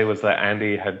that day was that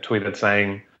Andy had tweeted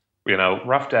saying,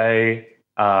 rough day,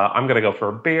 I'm going to go for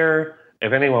a beer.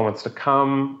 If anyone wants to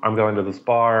come, I'm going to this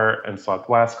bar in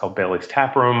Southwest called Bailey's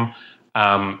Tap Room.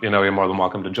 You're more than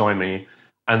welcome to join me.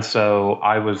 And so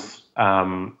I was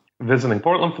visiting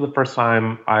Portland for the first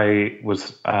time. I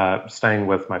was staying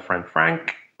with my friend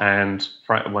Frank, and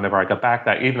whenever I got back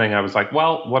that evening, I was like,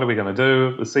 well, what are we going to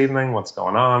do this evening? What's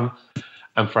going on?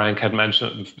 And Frank had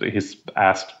mentioned, he's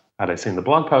asked, had I seen the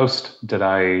blog post? Did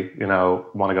I,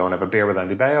 want to go and have a beer with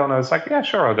Andy Baio? And I was like, yeah,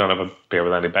 sure, I'll go and have a beer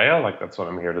with Andy Baio. Like, that's what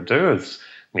I'm here to do, is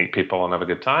meet people and have a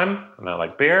good time. And I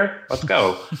like beer. Let's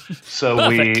go. So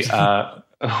we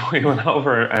went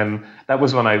over, and that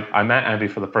was when I met Andy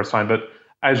for the first time. But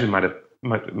as you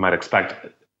might expect,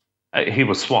 he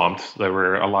was swamped. There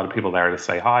were a lot of people there to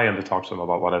say hi and to talk to him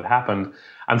about what had happened.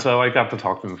 And so I got to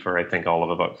talk to him for, I think, all of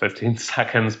about 15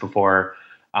 seconds before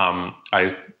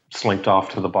I slinked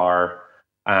off to the bar.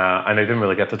 And I didn't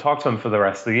really get to talk to him for the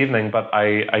rest of the evening, but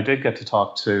I did get to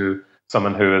talk to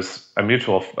someone who has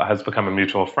become a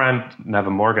mutual friend,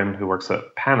 Nevin Morgan, who works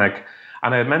at Panic.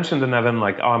 And I had mentioned to Nevin,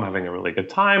 like, oh, I'm having a really good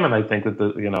time. And I think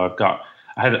that,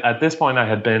 at this point, I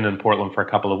had been in Portland for a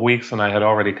couple of weeks, and I had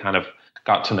already kind of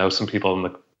got to know some people in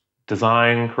the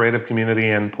design creative community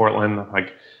in Portland.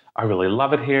 Like, I really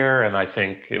love it here. And I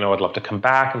think, I'd love to come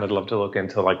back, and I'd love to look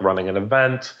into like running an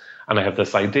event. And I have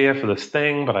this idea for this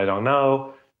thing, but I don't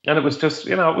know. And it was just,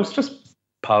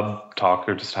 pub talk,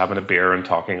 or just having a beer and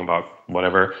talking about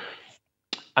whatever.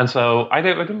 And so I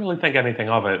didn't really think anything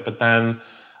of it. But then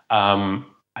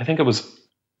I think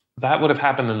that would have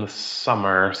happened in the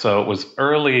summer. So it was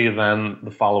early then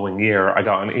the following year, I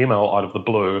got an email out of the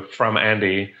blue from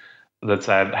Andy that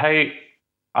said, hey,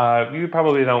 you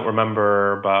probably don't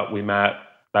remember, but we met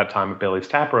that time at Bailey's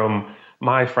Tap Room.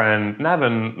 My friend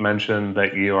Nevin mentioned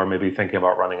that you are maybe thinking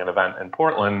about running an event in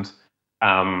Portland.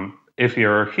 If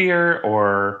you're here,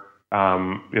 or,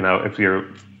 if you're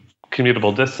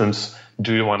commutable distance,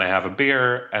 do you want to have a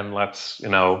beer and let's,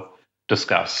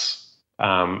 discuss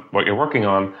what you're working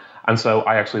on? And so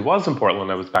I actually was in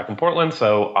Portland. I was back in Portland.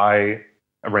 So I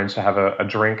arranged to have a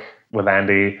drink with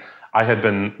Andy. I had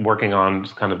been working on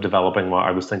kind of developing what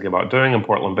I was thinking about doing in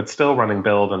Portland, but still running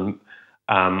Build and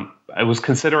I was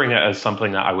considering it as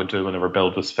something that I would do whenever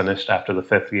build was finished after the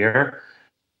 5th year.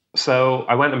 So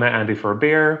I went and met Andy for a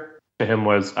beer. To him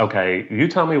was, okay, you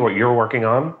tell me what you're working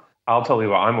on. I'll tell you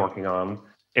what I'm working on.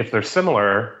 If they're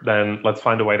similar, then let's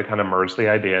find a way to kind of merge the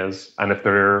ideas. And if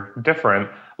they're different,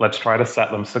 let's try to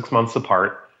set them 6 months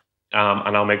apart.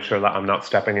 And I'll make sure that I'm not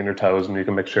stepping in your toes, and you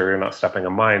can make sure you're not stepping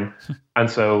on mine. And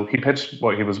so he pitched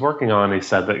what he was working on. He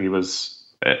said that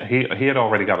he had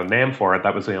already got a name for it.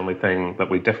 That was the only thing that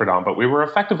we differed on. But we were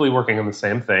effectively working on the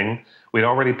same thing. We'd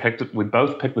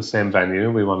both picked the same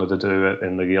venue. We wanted to do it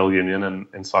in the Yale Union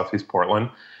in Southeast Portland.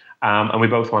 And we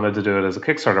both wanted to do it as a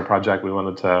Kickstarter project. We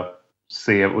wanted to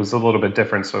see it was a little bit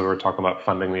different. So we were talking about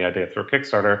funding the idea through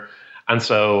Kickstarter. And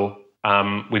so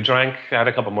we had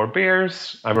a couple more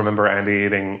beers. I remember Andy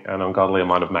eating an ungodly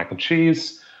amount of mac and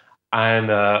cheese. And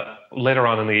later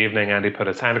on in the evening, Andy put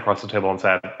his hand across the table and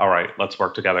said, all right, let's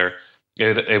work together.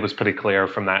 It was pretty clear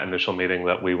from that initial meeting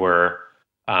that we were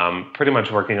pretty much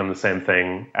working on the same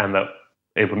thing, and that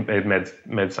it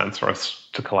made sense for us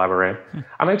to collaborate.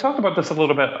 And I talked about this a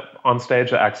little bit on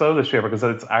stage at XO this year, because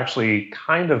it's actually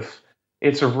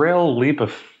it's a real leap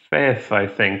of faith, I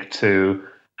think, to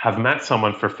have met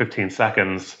someone for 15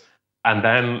 seconds and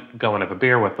then go and have a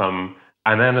beer with them,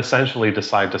 and then essentially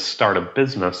decide to start a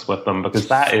business with them, because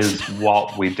that is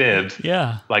what we did.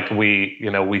 Yeah. Like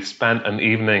we spent an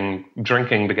evening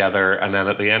drinking together, and then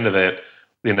at the end of it,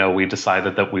 we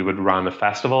decided that we would run a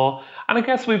festival. And I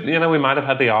guess we might have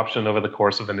had the option over the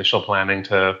course of initial planning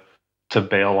to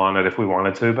bail on it if we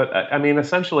wanted to. But I mean,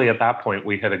 essentially at that point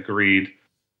we had agreed.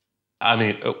 I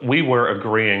mean, we were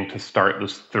agreeing to start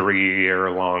this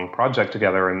 3-year-long project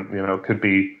together, and it could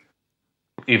be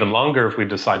even longer if we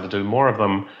decide to do more of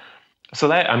them.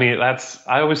 So I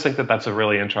always think that that's a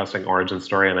really interesting origin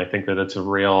story, and I think that it's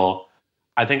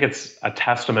a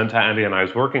testament to Andy and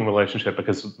I's working relationship,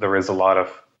 because there is a lot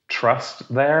of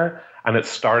trust there, and it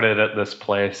started at this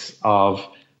place of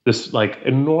this like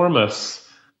enormous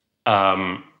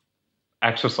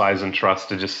exercise in trust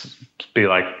to just be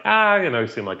like, you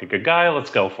seem like a good guy, let's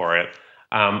go for it.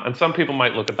 And some people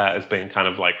might look at that as being kind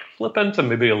of like flippant and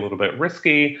maybe a little bit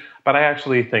risky, but I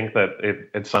actually think that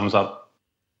it sums up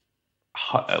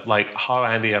how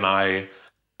Andy and I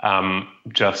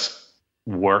just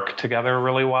work together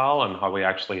really well, and how we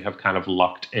actually have kind of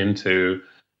lucked into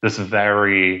this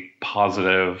very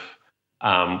positive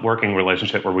working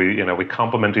relationship where we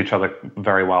complement each other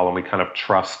very well, and we kind of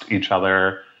trust each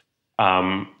other.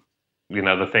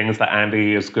 The things that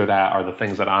Andy is good at are the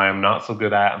things that I am not so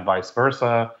good at, and vice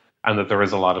versa, and that there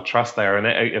is a lot of trust there. And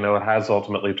it has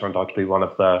ultimately turned out to be one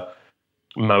of the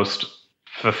most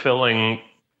fulfilling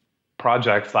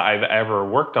projects that I've ever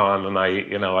worked on, and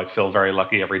I feel very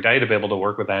lucky every day to be able to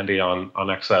work with Andy on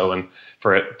XO, and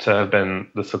for it to have been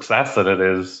the success that it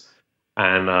is.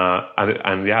 And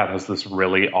it has this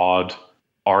really odd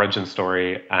origin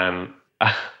story, and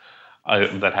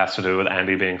that has to do with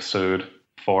Andy being sued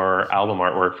for album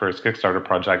artwork for his Kickstarter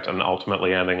project, and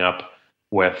ultimately ending up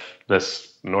with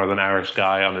this Northern Irish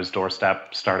guy on his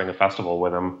doorstep starting a festival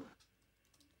with him.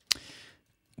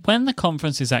 When the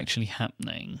conference is actually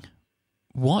happening,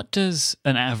 what does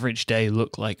an average day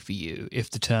look like for you,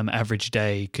 if the term average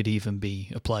day could even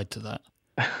be applied to that?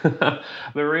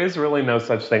 There is really no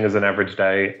such thing as an average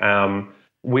day.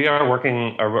 We are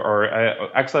working,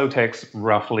 XO takes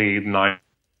roughly 9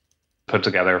 put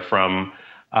together, from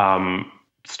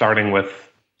starting with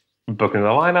booking the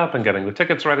lineup and getting the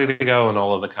tickets ready to go and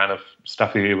all of the kind of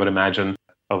stuff you would imagine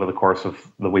over the course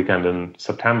of the weekend in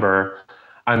September.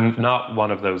 And not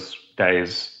one of those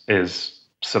days is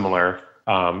similar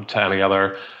to any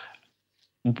other.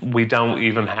 We don't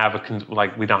even have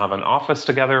we don't have an office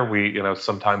together. We,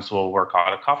 sometimes we'll work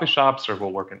out at coffee shops, or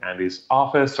we'll work in Andy's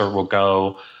office, or we'll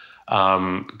go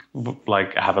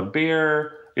have a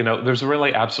beer. There's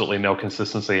really absolutely no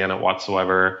consistency in it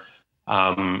whatsoever.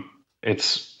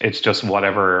 It's just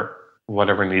whatever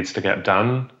needs to get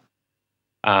done.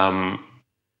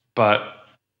 But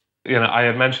I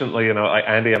had mentioned,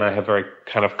 Andy and I have very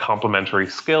kind of complementary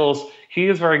skills. He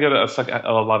is very good at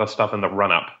a lot of stuff in the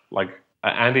run up.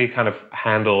 Andy kind of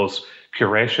handles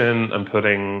curation and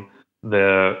putting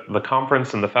the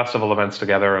conference and the festival events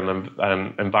together,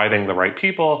 and inviting the right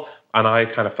people. And I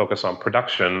kind of focus on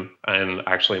production and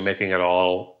actually making it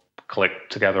all click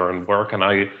together and work. And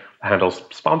I handle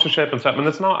sponsorship and stuff. And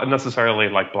it's not necessarily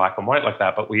like black and white like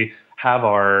that, but we have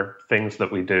our things that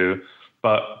we do.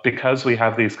 But because we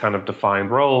have these kind of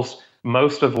defined roles,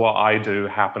 most of what I do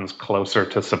happens closer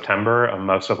to September, and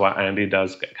most of what Andy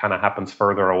does kind of happens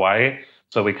further away.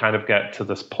 So we kind of get to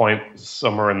this point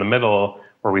somewhere in the middle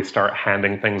where we start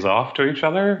handing things off to each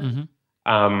other.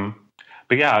 Mm-hmm.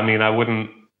 but yeah, I mean, I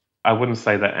wouldn't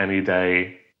say that any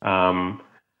day. I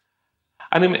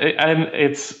mean, and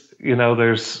it's,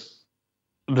 there's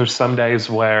some days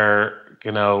where,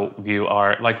 you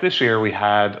are like this year we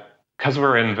had, because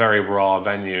we're in very raw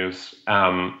venues.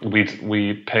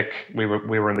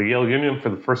 We were in the Yale Union for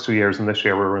the first 2 years, and this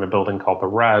year we were in a building called the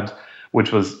Red,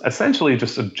 which was essentially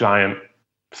just a giant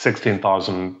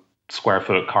 16,000 square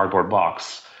foot cardboard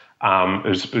box.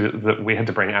 We had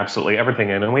to bring absolutely everything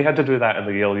in, and we had to do that in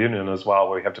the Yale Union as well,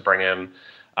 where we had to bring in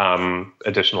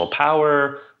additional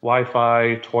power,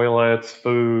 Wi-Fi, toilets,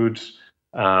 food,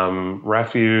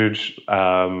 refuge,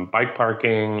 bike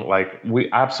parking. Like, we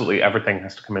absolutely everything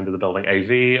has to come into the building.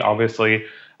 AV, obviously,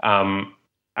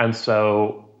 and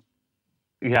so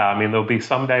yeah. I mean, there'll be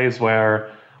some days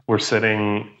where we're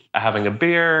sitting having a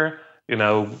beer,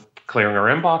 clearing our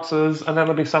inboxes, and then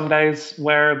there'll be some days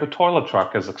where the toilet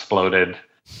truck has exploded,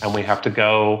 and we have to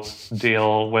go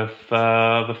deal with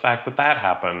the fact that that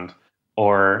happened.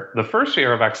 Or the first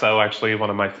year of XO, actually, one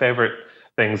of my favorite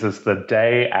things is the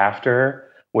day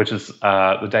after, which is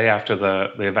the day after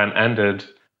the event ended.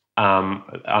 On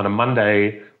a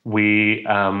Monday, we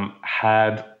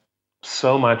had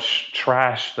so much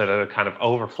trash that it kind of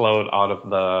overflowed out of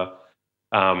the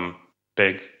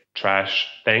big trash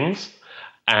things.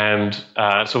 And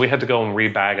so we had to go and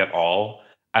rebag it all.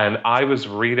 And I was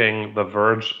reading the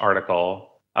Verge article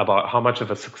about how much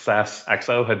of a success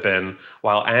XO had been,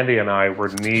 while Andy and I were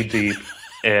knee deep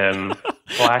in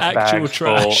black bags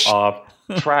full of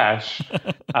trash,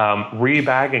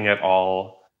 rebagging it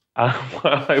all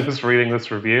while I was reading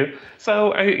this review.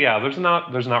 So yeah, there's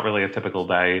not really a typical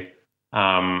day.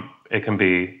 It can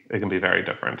be very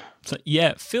different. So,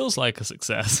 yeah, it feels like a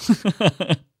success.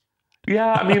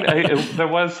 Yeah, I mean, there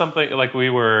was something like we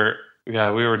were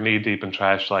knee deep in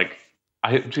trash. Like,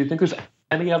 do you think there's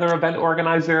any other event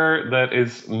organizer that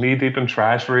is knee deep in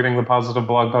trash reading the positive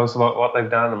blog posts about what they've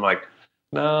done? I'm like,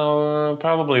 no,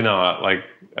 probably not. Like,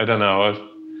 I don't know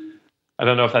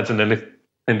if that's an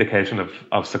indication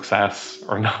of success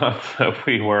or not. That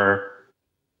we were,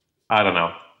 I don't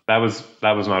know. That was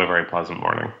not a very pleasant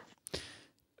morning.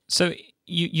 So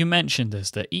you mentioned this,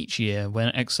 that each year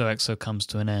when XOXO comes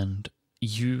to an end,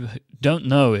 you don't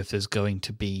know if there's going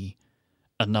to be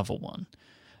another one.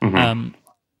 Mm-hmm.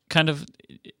 Kind of,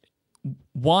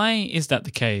 why is that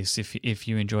the case if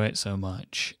you enjoy it so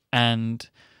much? And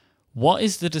what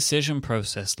is the decision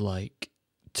process like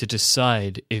to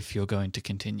decide if you're going to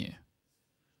continue?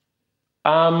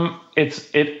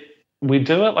 We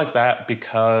do it like that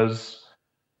because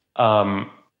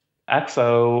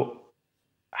XO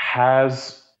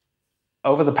has,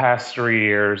 over the past 3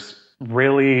 years,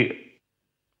 really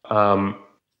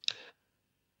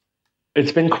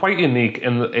it's been quite unique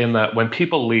in that when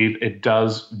people leave, it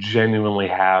does genuinely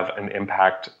have an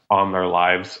impact on their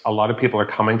lives. A lot of people are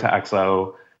coming to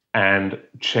XO and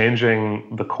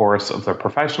changing the course of their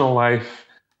professional life.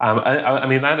 I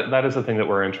mean, that is the thing that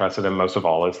we're interested in most of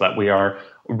all, is that we are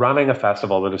running a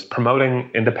festival that is promoting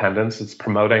independence. It's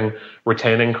promoting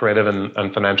retaining creative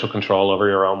and financial control over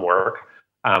your own work.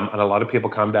 And a lot of people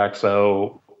come to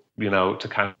XO, to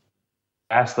kind of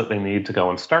ask that they need to go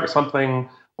and start something,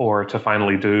 or to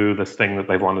finally do this thing that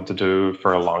they've wanted to do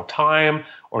for a long time,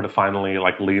 or to finally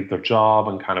leave their job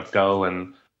and kind of go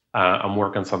and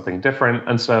work on something different.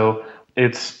 And so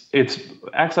it's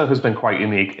XO has been quite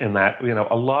unique in that,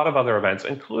 a lot of other events,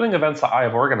 including events that I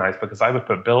have organized, because I would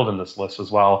put Build in this list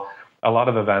as well. A lot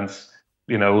of events,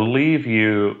 leave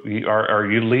you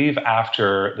leave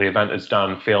after the event is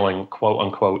done feeling quote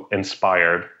unquote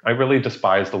inspired. I really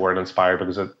despise the word inspired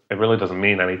because it really doesn't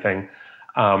mean anything.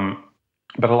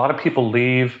 But a lot of people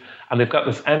leave and they've got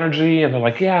this energy and they're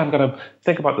like, yeah, I'm going to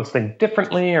think about this thing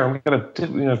differently, or I'm going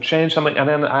to change something. And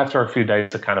then after a few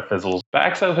days, it kind of fizzles. But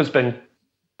XO has been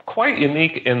quite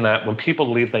unique in that when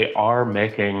people leave, they are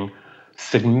making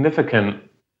significant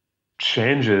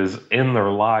changes in their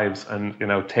lives and,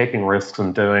 taking risks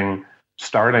and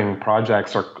starting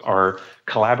projects or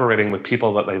collaborating with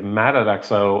people that they've met at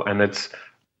XO. And it's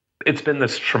been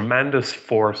this tremendous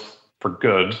force for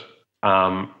good.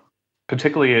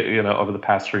 Particularly, over the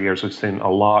past 3 years, we've seen a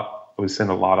lot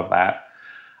of that.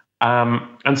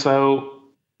 And so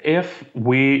if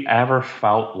we ever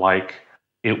felt like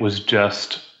it was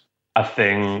just a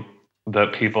thing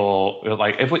that people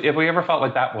if we ever felt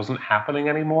like that wasn't happening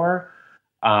anymore,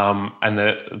 and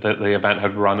that the event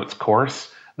had run its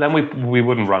course, then we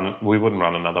wouldn't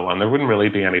run another one. There wouldn't really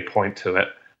be any point to it.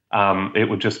 It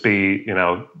would just be,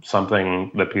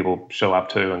 something that people show up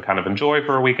to and kind of enjoy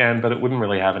for a weekend, but it wouldn't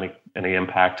really have any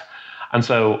impact. And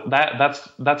so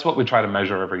that's what we try to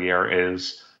measure every year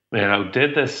is,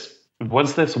 did this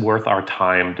was this worth our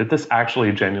time? Did this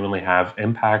actually genuinely have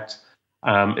impact?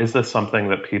 Is this something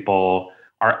that people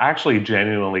are actually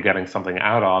genuinely getting something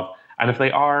out of? And if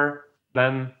they are,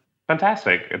 then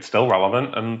fantastic. It's still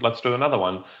relevant, and let's do another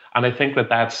one. And I think that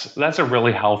that's a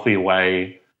really healthy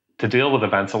way to deal with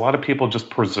events. A lot of people just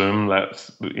presume that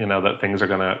that things are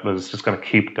that it's just gonna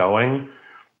keep going,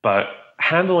 but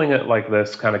handling it like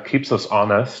this kind of keeps us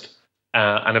honest.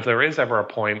 And if there is ever a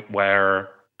point where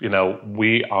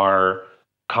we are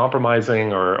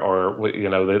compromising, or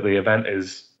the event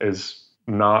is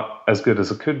not as good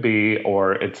as it could be,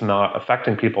 or it's not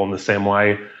affecting people in the same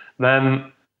way,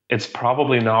 then it's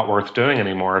probably not worth doing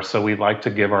anymore. So we like to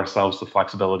give ourselves the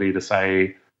flexibility to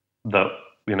say that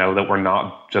that we're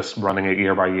not just running it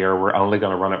year by year. We're only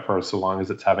going to run it for so long as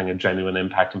it's having a genuine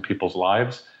impact in people's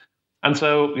lives. And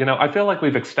so, I feel like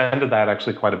we've extended that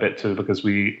actually quite a bit too, because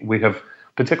we have,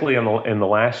 particularly in the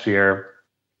last year,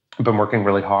 been working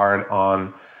really hard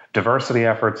on diversity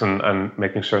efforts and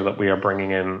making sure that we are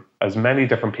bringing in as many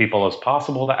different people as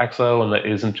possible to EXO, and that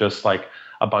isn't just like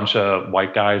a bunch of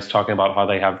white guys talking about how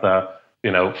they have the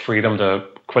freedom to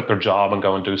quit their job and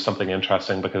go and do something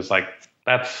interesting, because like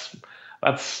that's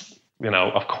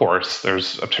of course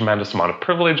there's a tremendous amount of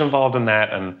privilege involved in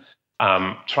that, and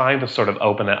trying to sort of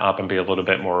open it up and be a little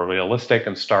bit more realistic,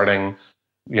 and starting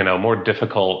more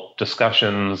difficult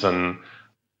discussions, and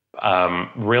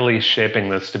really shaping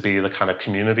this to be the kind of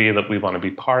community that we want to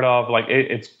be part of. Like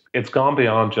it's gone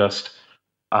beyond just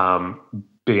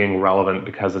being relevant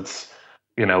because it's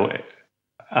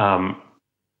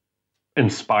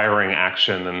inspiring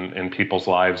action in people's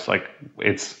lives. Like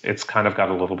it's kind of got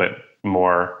a little bit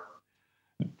more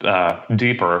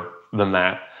deeper than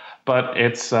that. But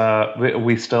it's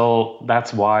we still,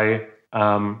 that's why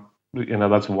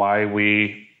that's why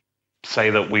we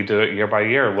say that we do it year by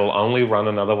year. We'll only run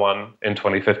another one in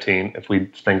 2015 if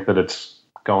we think that it's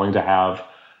going to have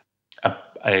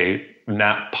a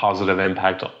net positive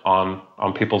impact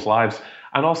on people's lives.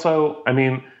 And also, I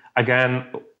mean, again,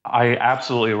 I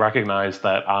absolutely recognize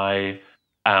that I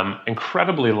am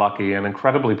incredibly lucky and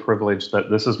incredibly privileged that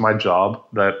this is my job,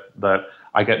 that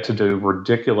I get to do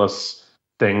ridiculous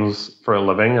things for a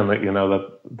living, and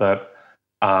that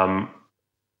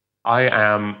I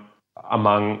am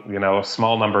among a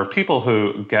small number of people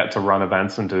who get to run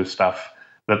events and do stuff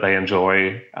that they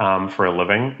enjoy for a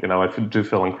living. I do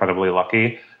feel incredibly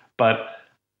lucky, but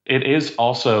it is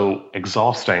also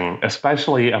exhausting,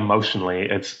 especially emotionally.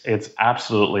 It's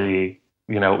absolutely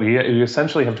you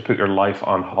essentially have to put your life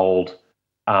on hold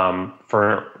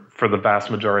for the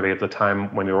vast majority of the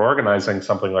time when you're organizing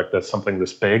something like this, something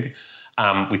this big.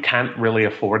 We can't really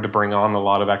afford to bring on a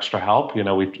lot of extra help.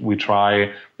 We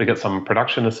try to get some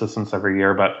production assistance every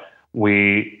year, but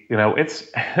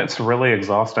it's really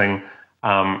exhausting.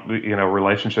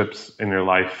 Relationships in your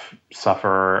life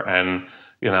suffer, and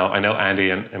I know Andy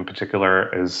in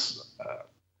particular is.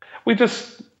 We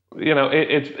just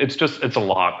it's a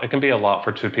lot. It can be a lot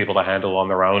for two people to handle on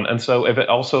their own, and so if it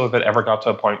ever got to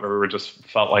a point where we just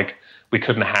felt like we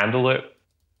couldn't handle it.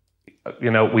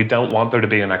 We don't want there to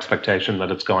be an expectation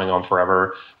that it's going on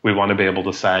forever. We want to be able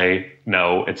to say,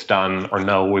 no, it's done, or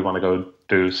no, we want to go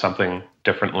do something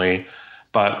differently.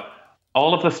 But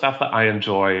all of the stuff that I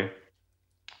enjoy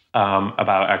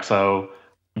about EXO,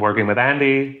 working with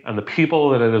Andy and the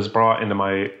people that it has brought into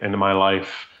my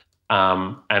life,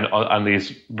 and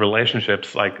these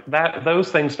relationships, like that,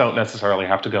 those things don't necessarily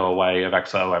have to go away if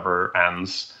EXO ever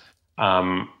ends.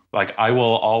 Like I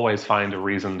will always find a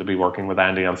reason to be working with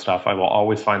Andy on stuff. I will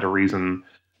always find a reason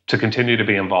to continue to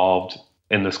be involved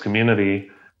in this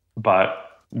community. But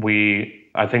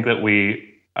I think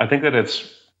that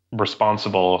it's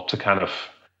responsible to kind of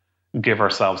give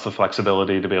ourselves the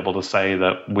flexibility to be able to say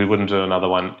that we wouldn't do another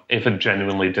one if it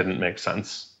genuinely didn't make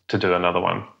sense to do another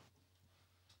one.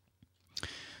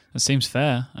 That seems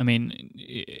fair. I mean,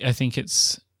 I think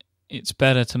it's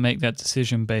better to make that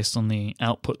decision based on the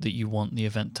output that you want the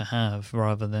event to have,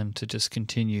 rather than to just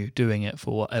continue doing it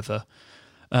for whatever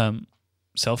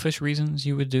selfish reasons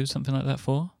you would do something like that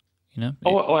for.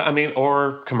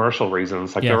 Or commercial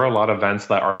reasons. Like there are a lot of events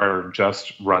that are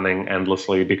just running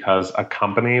endlessly because a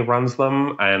company runs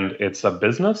them and it's a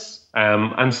business.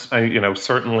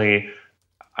 Certainly,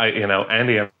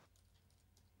 Andy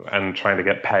and trying to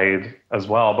get paid as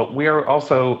well. But we are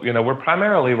also, we're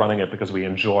primarily running it because we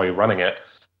enjoy running it,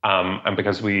 and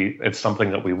because it's something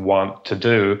that we want to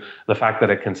do. The fact that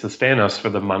it can sustain us for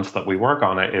the months that we work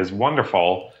on it is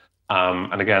wonderful.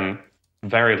 And again,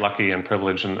 very lucky and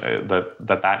privileged, and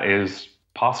that is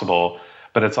possible.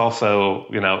 But it's also,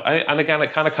 and again,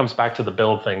 it kind of comes back to the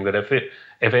build thing, that if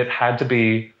it had to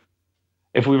be,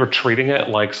 if we were treating it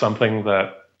like something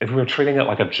that, if we were treating it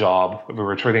like a job, if we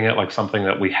were treating it like something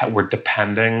that we're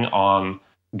depending on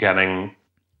getting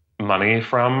money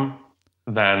from,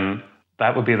 then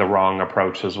that would be the wrong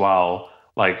approach as well.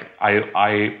 Like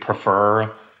I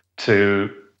prefer to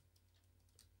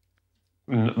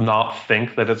not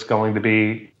think that it's going to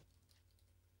be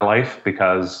life,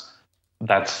 because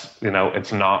that's,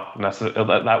 it's not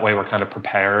necessarily that way. We're kind of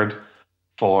prepared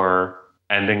for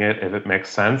ending it if it makes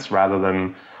sense, rather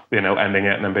than, ending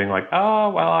it and then being like, oh,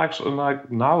 well, actually, like,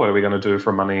 now what are we going to do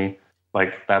for money?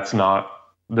 Like, that's not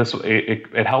this.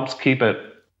 It helps keep it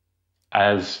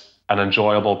as an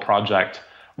enjoyable project,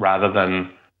 rather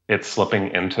than it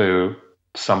slipping into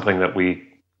something that we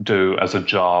do as a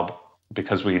job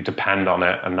because we depend on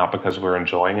it and not because we're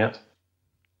enjoying it.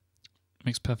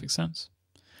 Makes perfect sense.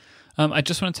 I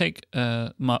just want to take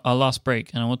our last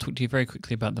break, and I want to talk to you very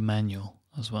quickly about the manual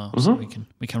as well, so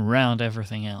we can round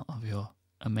everything out of your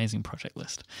amazing project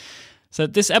list. So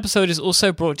this episode is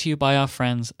also brought to you by our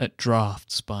friends at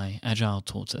Drafts by Agile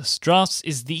Tortoise. Drafts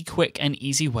is the quick and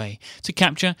easy way to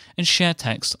capture and share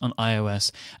text on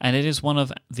iOS, and it is one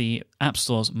of the App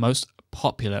Store's most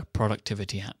popular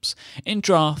productivity apps. In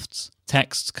Drafts,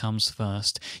 text comes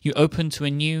first. You open to a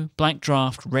new blank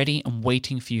draft ready and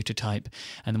waiting for you to type,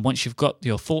 and then once you've got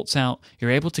your thoughts out,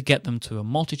 you're able to get them to a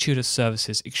multitude of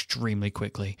services extremely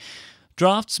quickly.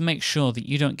 Drafts make sure that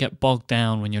you don't get bogged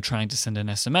down when you're trying to send an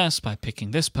SMS by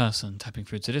picking this person, tapping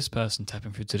through to this person,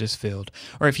 tapping through to this field.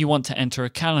 Or if you want to enter a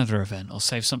calendar event or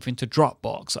save something to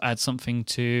Dropbox or add something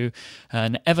to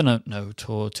an Evernote note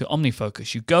or to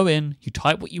OmniFocus, you go in, you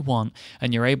type what you want,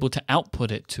 and you're able to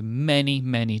output it to many,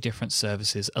 many different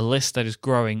services, a list that is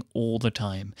growing all the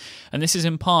time. And this is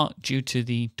in part due to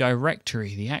the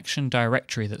directory, the Action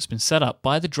directory that's been set up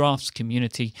by the Drafts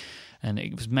community, and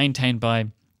it was maintained by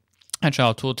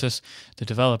Agile Tortoise, the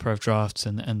developer of Drafts,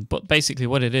 but basically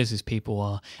what it is people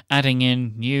are adding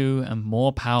in new and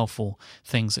more powerful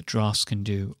things that Drafts can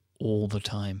do all the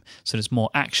time. So there's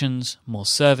more actions, more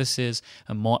services,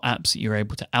 and more apps that you're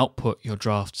able to output your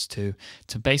drafts to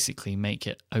basically make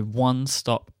it a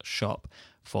one-stop shop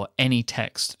for any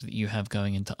text that you have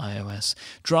going into iOS.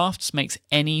 Drafts makes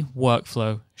any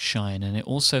workflow shine, and it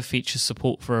also features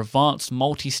support for advanced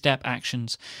multi-step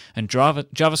actions and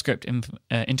JavaScript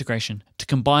integration to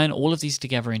combine all of these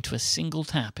together into a single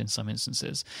tap in some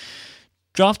instances.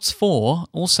 Drafts 4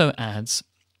 also adds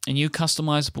a new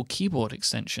customizable keyboard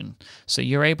extension. So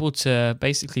you're able to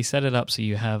basically set it up so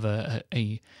you have a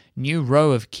new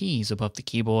row of keys above the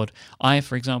keyboard. I,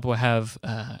 for example, have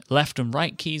left and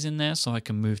right keys in there so I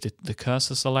can move the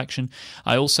cursor selection.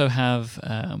 I also have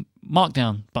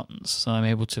Markdown buttons, so I'm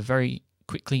able to very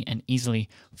quickly and easily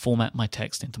format my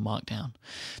text into Markdown.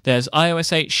 There's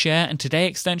iOS 8 Share and Today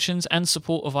extensions and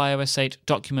support of iOS 8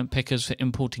 document pickers for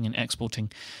importing and exporting.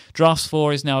 Drafts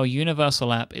 4 is now a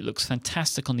universal app. It looks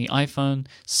fantastic on the iPhone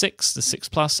 6, the 6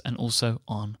 Plus, and also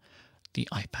on the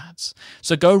iPads.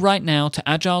 So go right now to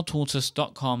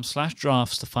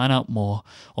agiletortoise.com/drafts to find out more,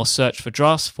 or search for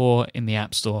Drafts 4 in the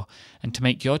App Store, and to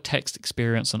make your text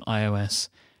experience on iOS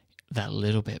that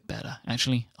little bit better.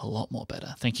 Actually, a lot more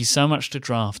better. Thank you so much to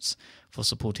Drafts for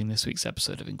supporting this week's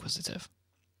episode of Inquisitive.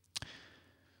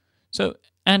 So,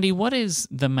 Andy, what is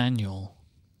the manual?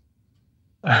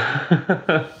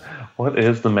 What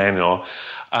is the manual?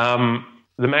 The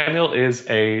manual is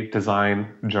a design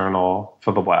journal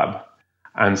for the web.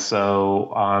 And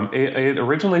so it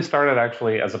originally started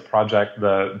actually as a project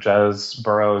that Jez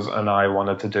Burrows and I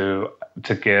wanted to do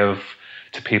to give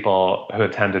to people who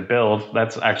attended Build.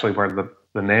 That's actually where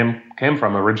the name came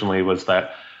from originally, was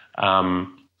that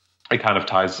it kind of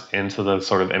ties into the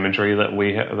sort of imagery that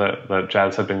that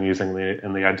Jez had been using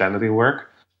in the identity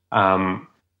work. And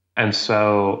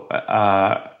so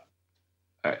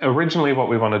originally what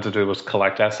we wanted to do was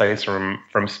collect essays from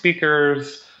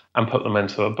speakers and put them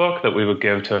into a book that we would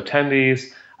give to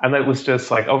attendees. And it was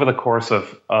just like, over the course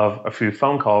of a few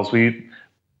phone calls, we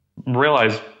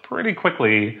realized pretty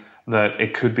quickly that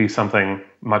it could be something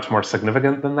much more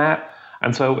significant than that.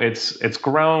 And so it's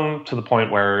grown to the point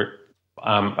where,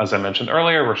 as I mentioned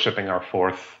earlier, we're shipping our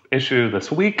 4th issue this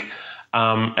week.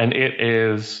 And it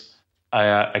is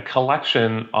a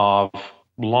collection of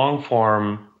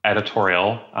long-form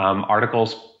editorial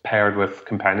articles paired with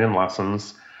companion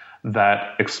lessons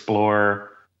that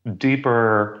explore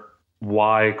deeper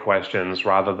why questions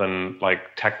rather than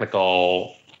like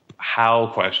technical how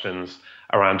questions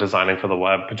around designing for the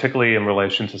web, particularly in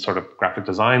relation to sort of graphic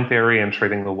design theory and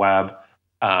treating the web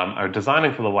or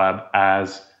designing for the web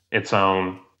as its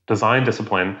own design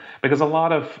discipline. Because a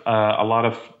lot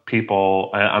of people,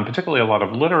 and particularly a lot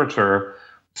of literature,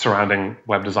 surrounding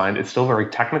web design. It's still very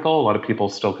technical. A lot of people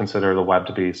still consider the web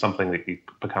to be something that you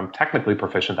become technically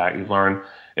proficient at. You learn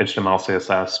HTML,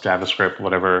 CSS, JavaScript,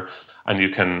 whatever, and you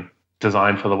can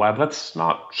design for the web. That's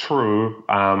not true.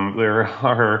 There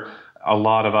are a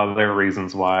lot of other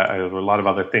reasons why, a lot of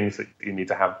other things that you need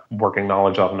to have working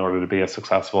knowledge of in order to be a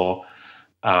successful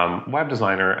web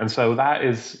designer. And so that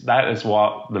is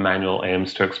what the manual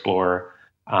aims to explore,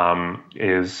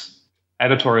 is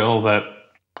editorial that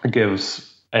gives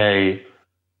a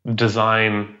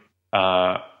design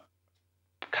kind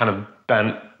of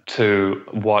bent to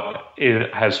what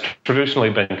it has traditionally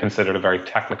been considered a very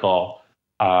technical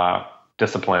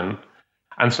discipline.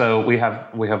 And so we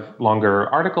have longer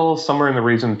articles, somewhere in the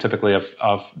region typically of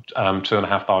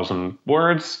 2,500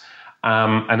 words.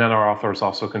 And then our authors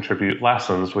also contribute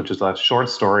lessons, which is a short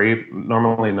story,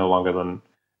 normally no longer than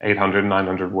 800,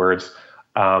 900 words,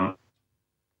 a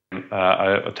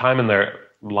time in their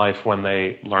life when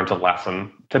they learned a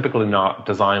lesson, typically not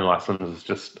design lessons, it's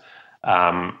just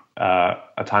a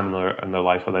time in their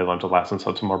life where they learned a lesson.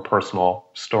 So it's a more personal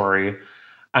story.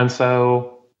 And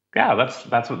so, yeah,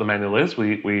 that's what the manual is.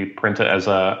 We print it as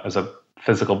a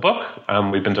physical book.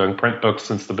 We've been doing print books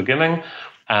since the beginning.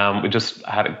 We just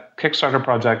had a Kickstarter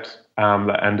project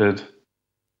that ended.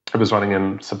 It was running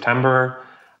in September,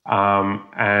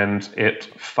 and it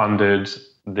funded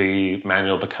the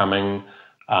manual becoming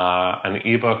an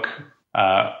ebook,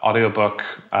 audiobook.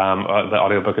 The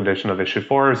audiobook edition of issue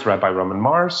 4 is read by Roman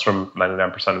Mars from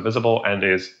 99% Invisible and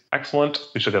is excellent.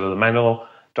 You should go to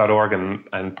themanual.org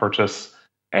and purchase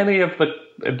any of the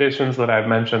editions that I've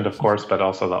mentioned, of course, but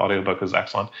also the audiobook is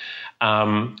excellent.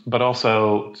 But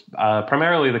also,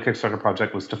 primarily the Kickstarter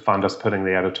project was to fund us putting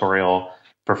the editorial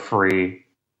for free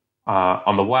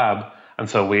on the web. And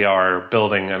so we are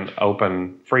building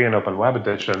an free and open web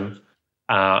edition.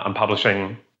 I'm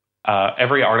publishing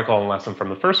every article and lesson from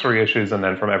the first 3 issues, and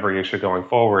then from every issue going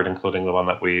forward, including the one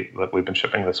that we've been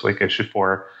shipping this week, issue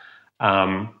 4.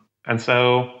 And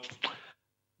so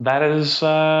that is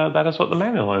what the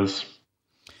manual is.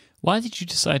 Why did you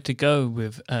decide to go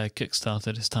with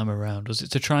Kickstarter this time around? Was it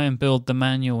to try and build the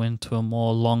manual into a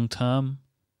more long-term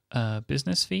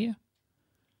business for you?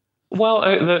 Well,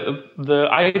 the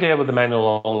idea with the manual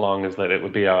all along is that it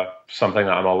would be something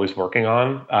that I'm always working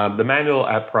on. The manual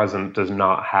at present does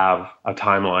not have a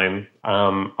timeline.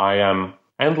 I am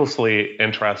endlessly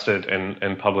interested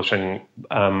in publishing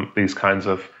these kinds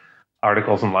of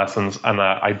articles and lessons, and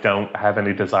I don't have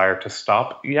any desire to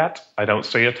stop yet. I don't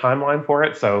see a timeline for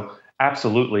it. So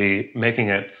absolutely making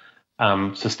it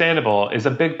sustainable is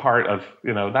a big part of,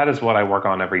 that is what I work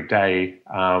on every day,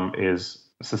 is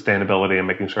sustainability and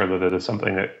making sure that it is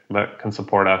something that can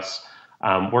support us,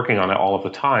 working on it all of the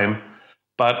time.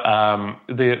 But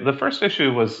the first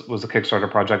issue was a Kickstarter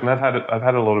project, and I've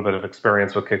had a little bit of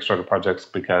experience with Kickstarter projects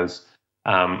because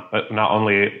not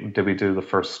only did we do the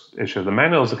first issue of the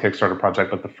manual as a Kickstarter project,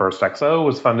 but the first XO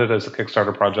was funded as a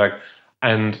Kickstarter project.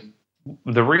 And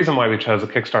the reason why we chose a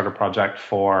Kickstarter project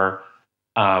for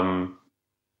the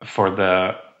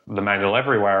manual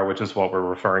everywhere, which is what we're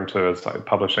referring to as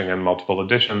publishing in multiple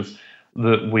editions,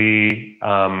 that we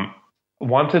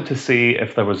wanted to see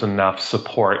if there was enough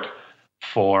support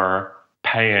for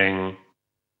paying,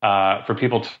 for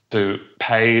people to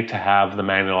pay to have the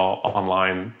manual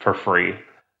online for free.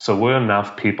 So will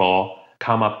enough people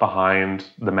come up behind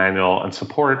the manual and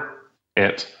support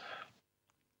it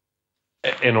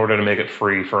in order to make it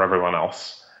free for everyone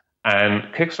else? And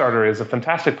Kickstarter is a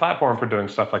fantastic platform for doing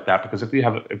stuff like that, because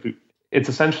it's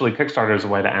essentially, Kickstarter is a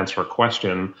way to answer a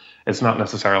question. It's not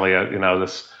necessarily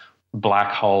this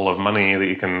black hole of money that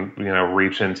you can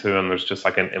reach into, and there's just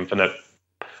like an infinite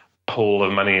pool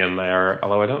of money in there.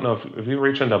 Although I don't know if you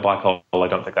reach into a black hole, I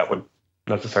don't think that would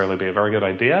necessarily be a very good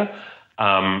idea.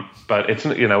 But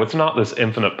it's not this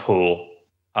infinite pool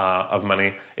of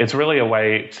money. It's really a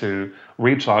way to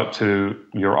reach out to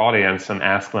your audience and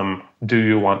ask them, do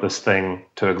you want this thing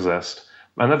to exist?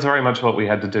 And that's very much what we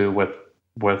had to do with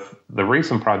the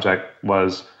recent project.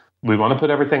 Was we want to put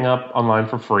everything up online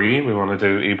for free. We want to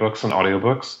do ebooks and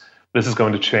audiobooks. This is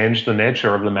going to change the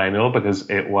nature of the manual because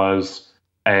it was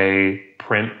a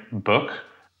print book,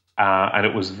 and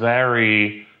it was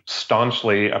very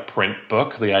staunchly a print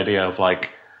book. The idea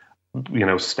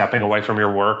of stepping away from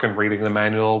your work and reading the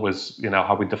manual was,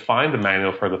 how we defined the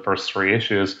manual for the first 3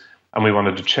 issues. And we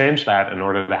wanted to change that in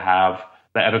order to have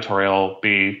the editorial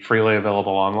be freely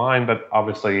available online. But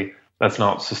obviously that's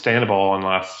not sustainable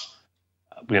unless,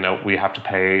 we have to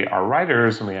pay our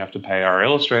writers and we have to pay our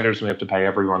illustrators and we have to pay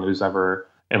everyone who's ever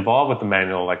involved with the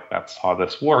manual. That's how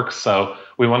this works. So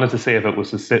we wanted to see if it was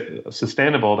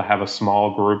sustainable to have a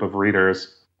small group of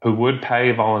readers who would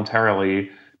pay voluntarily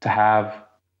to have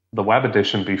the web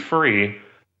edition be free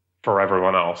for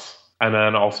everyone else, and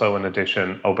then also in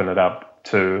addition open it up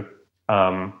to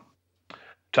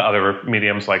other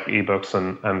mediums like ebooks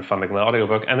and funding the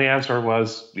audiobook. And the answer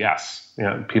was yes.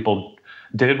 People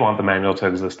did want the manual to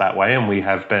exist that way, and we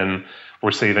have been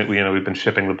receiving. We've been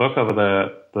shipping the book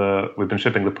over we've been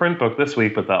shipping the print book this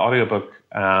week, but the audiobook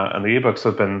and the ebooks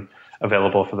have been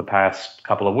available for the past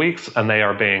couple of weeks, and they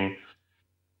are being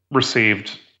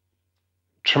received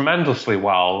tremendously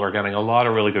well. We're getting a lot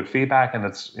of really good feedback, and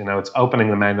it's opening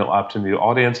the manual up to new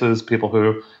audiences, people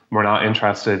who were not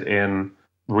interested in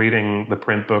reading the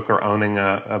print book or owning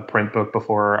a print book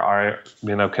before I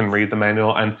can read the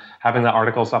manual. And having the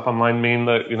articles up online mean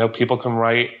that people can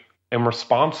write in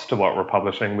response to what we're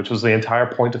publishing, which was the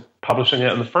entire point of publishing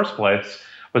it in the first place,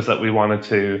 was that we wanted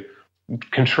to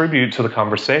contribute to the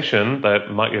conversation that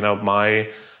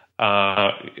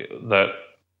that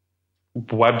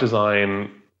web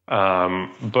design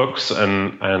books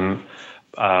and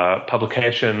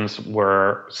publications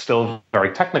were still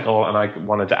very technical, and I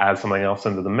wanted to add something else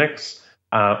into the mix.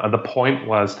 And the point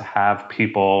was to have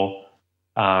people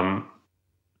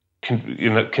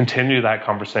continue that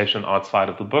conversation outside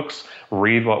of the books,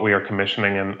 read what we are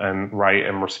commissioning and write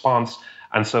in response.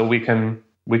 And so we can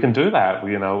do that.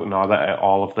 Now that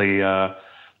all of the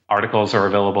articles are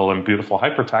available in beautiful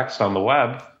hypertext on the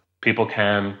web, people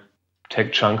can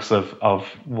take chunks of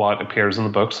what appears in the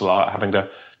books without having to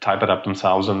type it up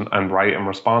themselves and write in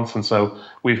response. And so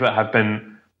have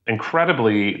been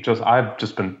incredibly I've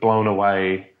just been blown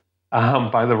away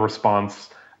by the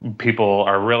response. People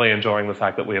are really enjoying the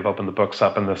fact that we have opened the books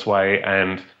up in this way.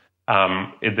 And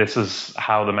this is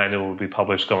how the manual will be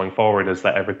published going forward, is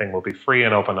that everything will be free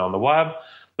and open on the web,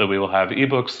 that we will have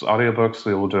ebooks, audiobooks,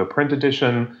 we will do a print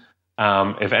edition.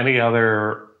 If any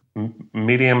other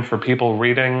medium for people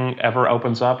reading ever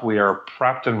opens up, we are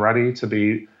prepped and ready to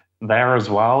be there as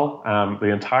well. The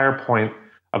entire point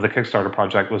of the Kickstarter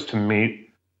project was to meet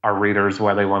our readers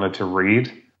where they wanted to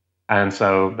read. And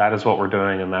so that is what we're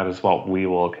doing, and that is what we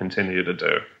will continue to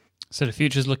do. So the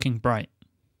future's looking bright.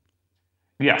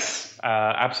 Yes,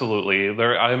 absolutely.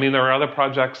 There are other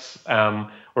projects.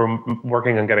 We're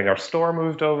working on getting our store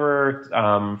moved over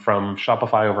from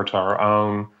Shopify over to our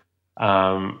own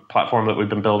platform that we've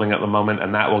been building at the moment,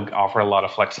 and that will offer a lot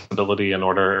of flexibility in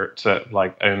order to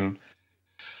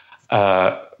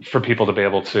for people to be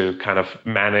able to kind of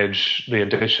manage the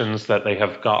editions that they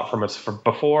have got from us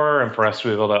before, and for us to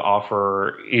be able to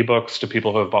offer ebooks to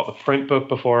people who have bought the print book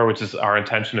before, which is our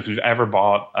intention. If you've ever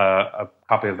bought a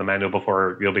copy of the manual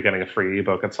before, you'll be getting a free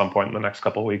ebook at some point in the next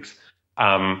couple of weeks.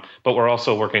 But we're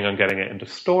also working on getting it into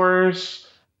stores.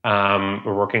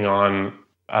 We're working on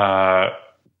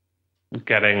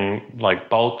getting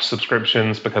bulk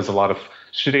subscriptions, because a lot of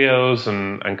studios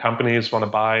and companies want to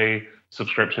buy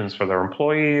subscriptions for their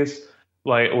employees.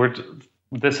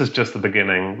 This is just the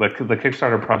beginning. The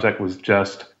Kickstarter project was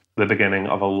just the beginning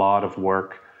of a lot of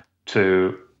work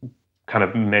to kind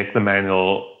of make the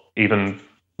manual even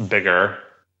bigger.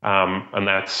 And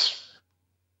that's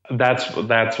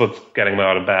what's getting me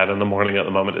out of bed in the morning at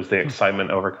the moment, is the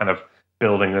excitement over kind of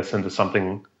building this into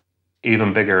something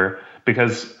even bigger,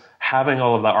 because having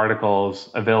all of the articles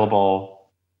available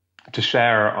to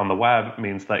share on the web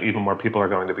means that even more people are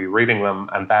going to be reading them.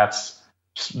 And that's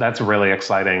really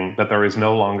exciting, that there is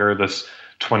no longer this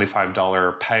 $25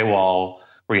 paywall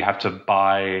where you have to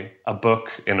buy a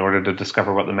book in order to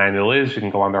discover what the manual is. You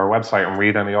can go onto our website and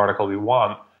read any article you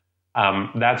want.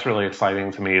 That's really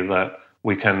exciting to me, that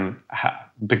we can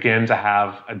begin to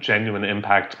have a genuine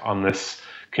impact on this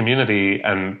community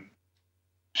and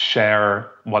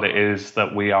share what it is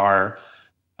that we are,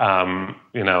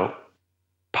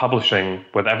 publishing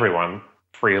with everyone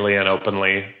freely and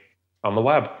openly on the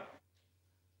web.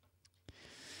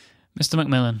 Mr.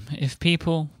 McMillan, if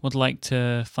people would like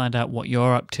to find out what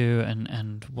you're up to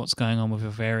and what's going on with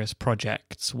your various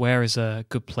projects, where is a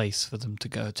good place for them to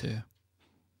go to?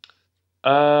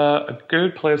 A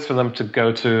good place for them to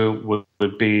go to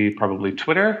would be probably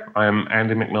Twitter. I'm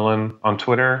Andy McMillan on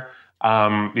Twitter.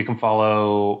 You can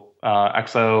follow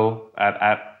XO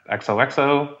at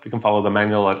XOXO. You can follow the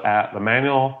manual at the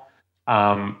manual.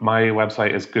 My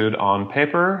website is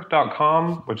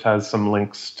goodonpaper.com, which has some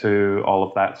links to all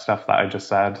of that stuff that I just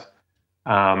said.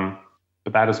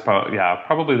 But that is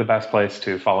probably the best place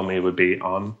to follow me would be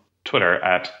on Twitter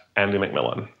at Andy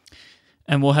McMillan.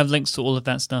 And we'll have links to all of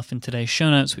that stuff in today's show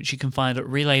notes, which you can find at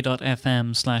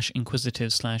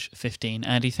relay.fm/inquisitive/15.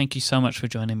 Andy, thank you so much for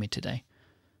joining me today.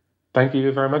 Thank you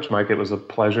very much, Mike. It was a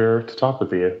pleasure to talk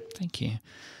with you. Thank you.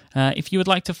 If you would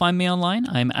like to find me online,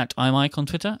 I'm at imyke on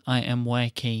Twitter,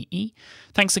 IMYKE.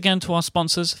 Thanks again to our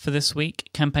sponsors for this week,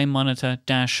 Campaign Monitor,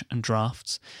 Dash, and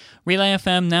Drafts. Relay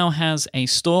FM now has a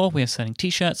store. We are selling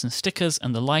t-shirts and stickers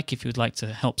and the like. If you would like to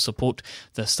help support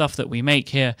the stuff that we make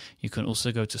here, you can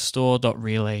also go to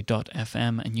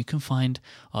store.relay.fm and you can find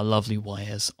our lovely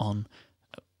wires on.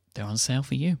 They're on sale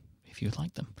for you if you would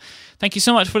like them. Thank you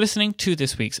so much for listening to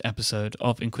this week's episode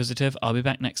of Inquisitive. I'll be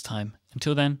back next time.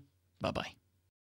 Until then, bye-bye.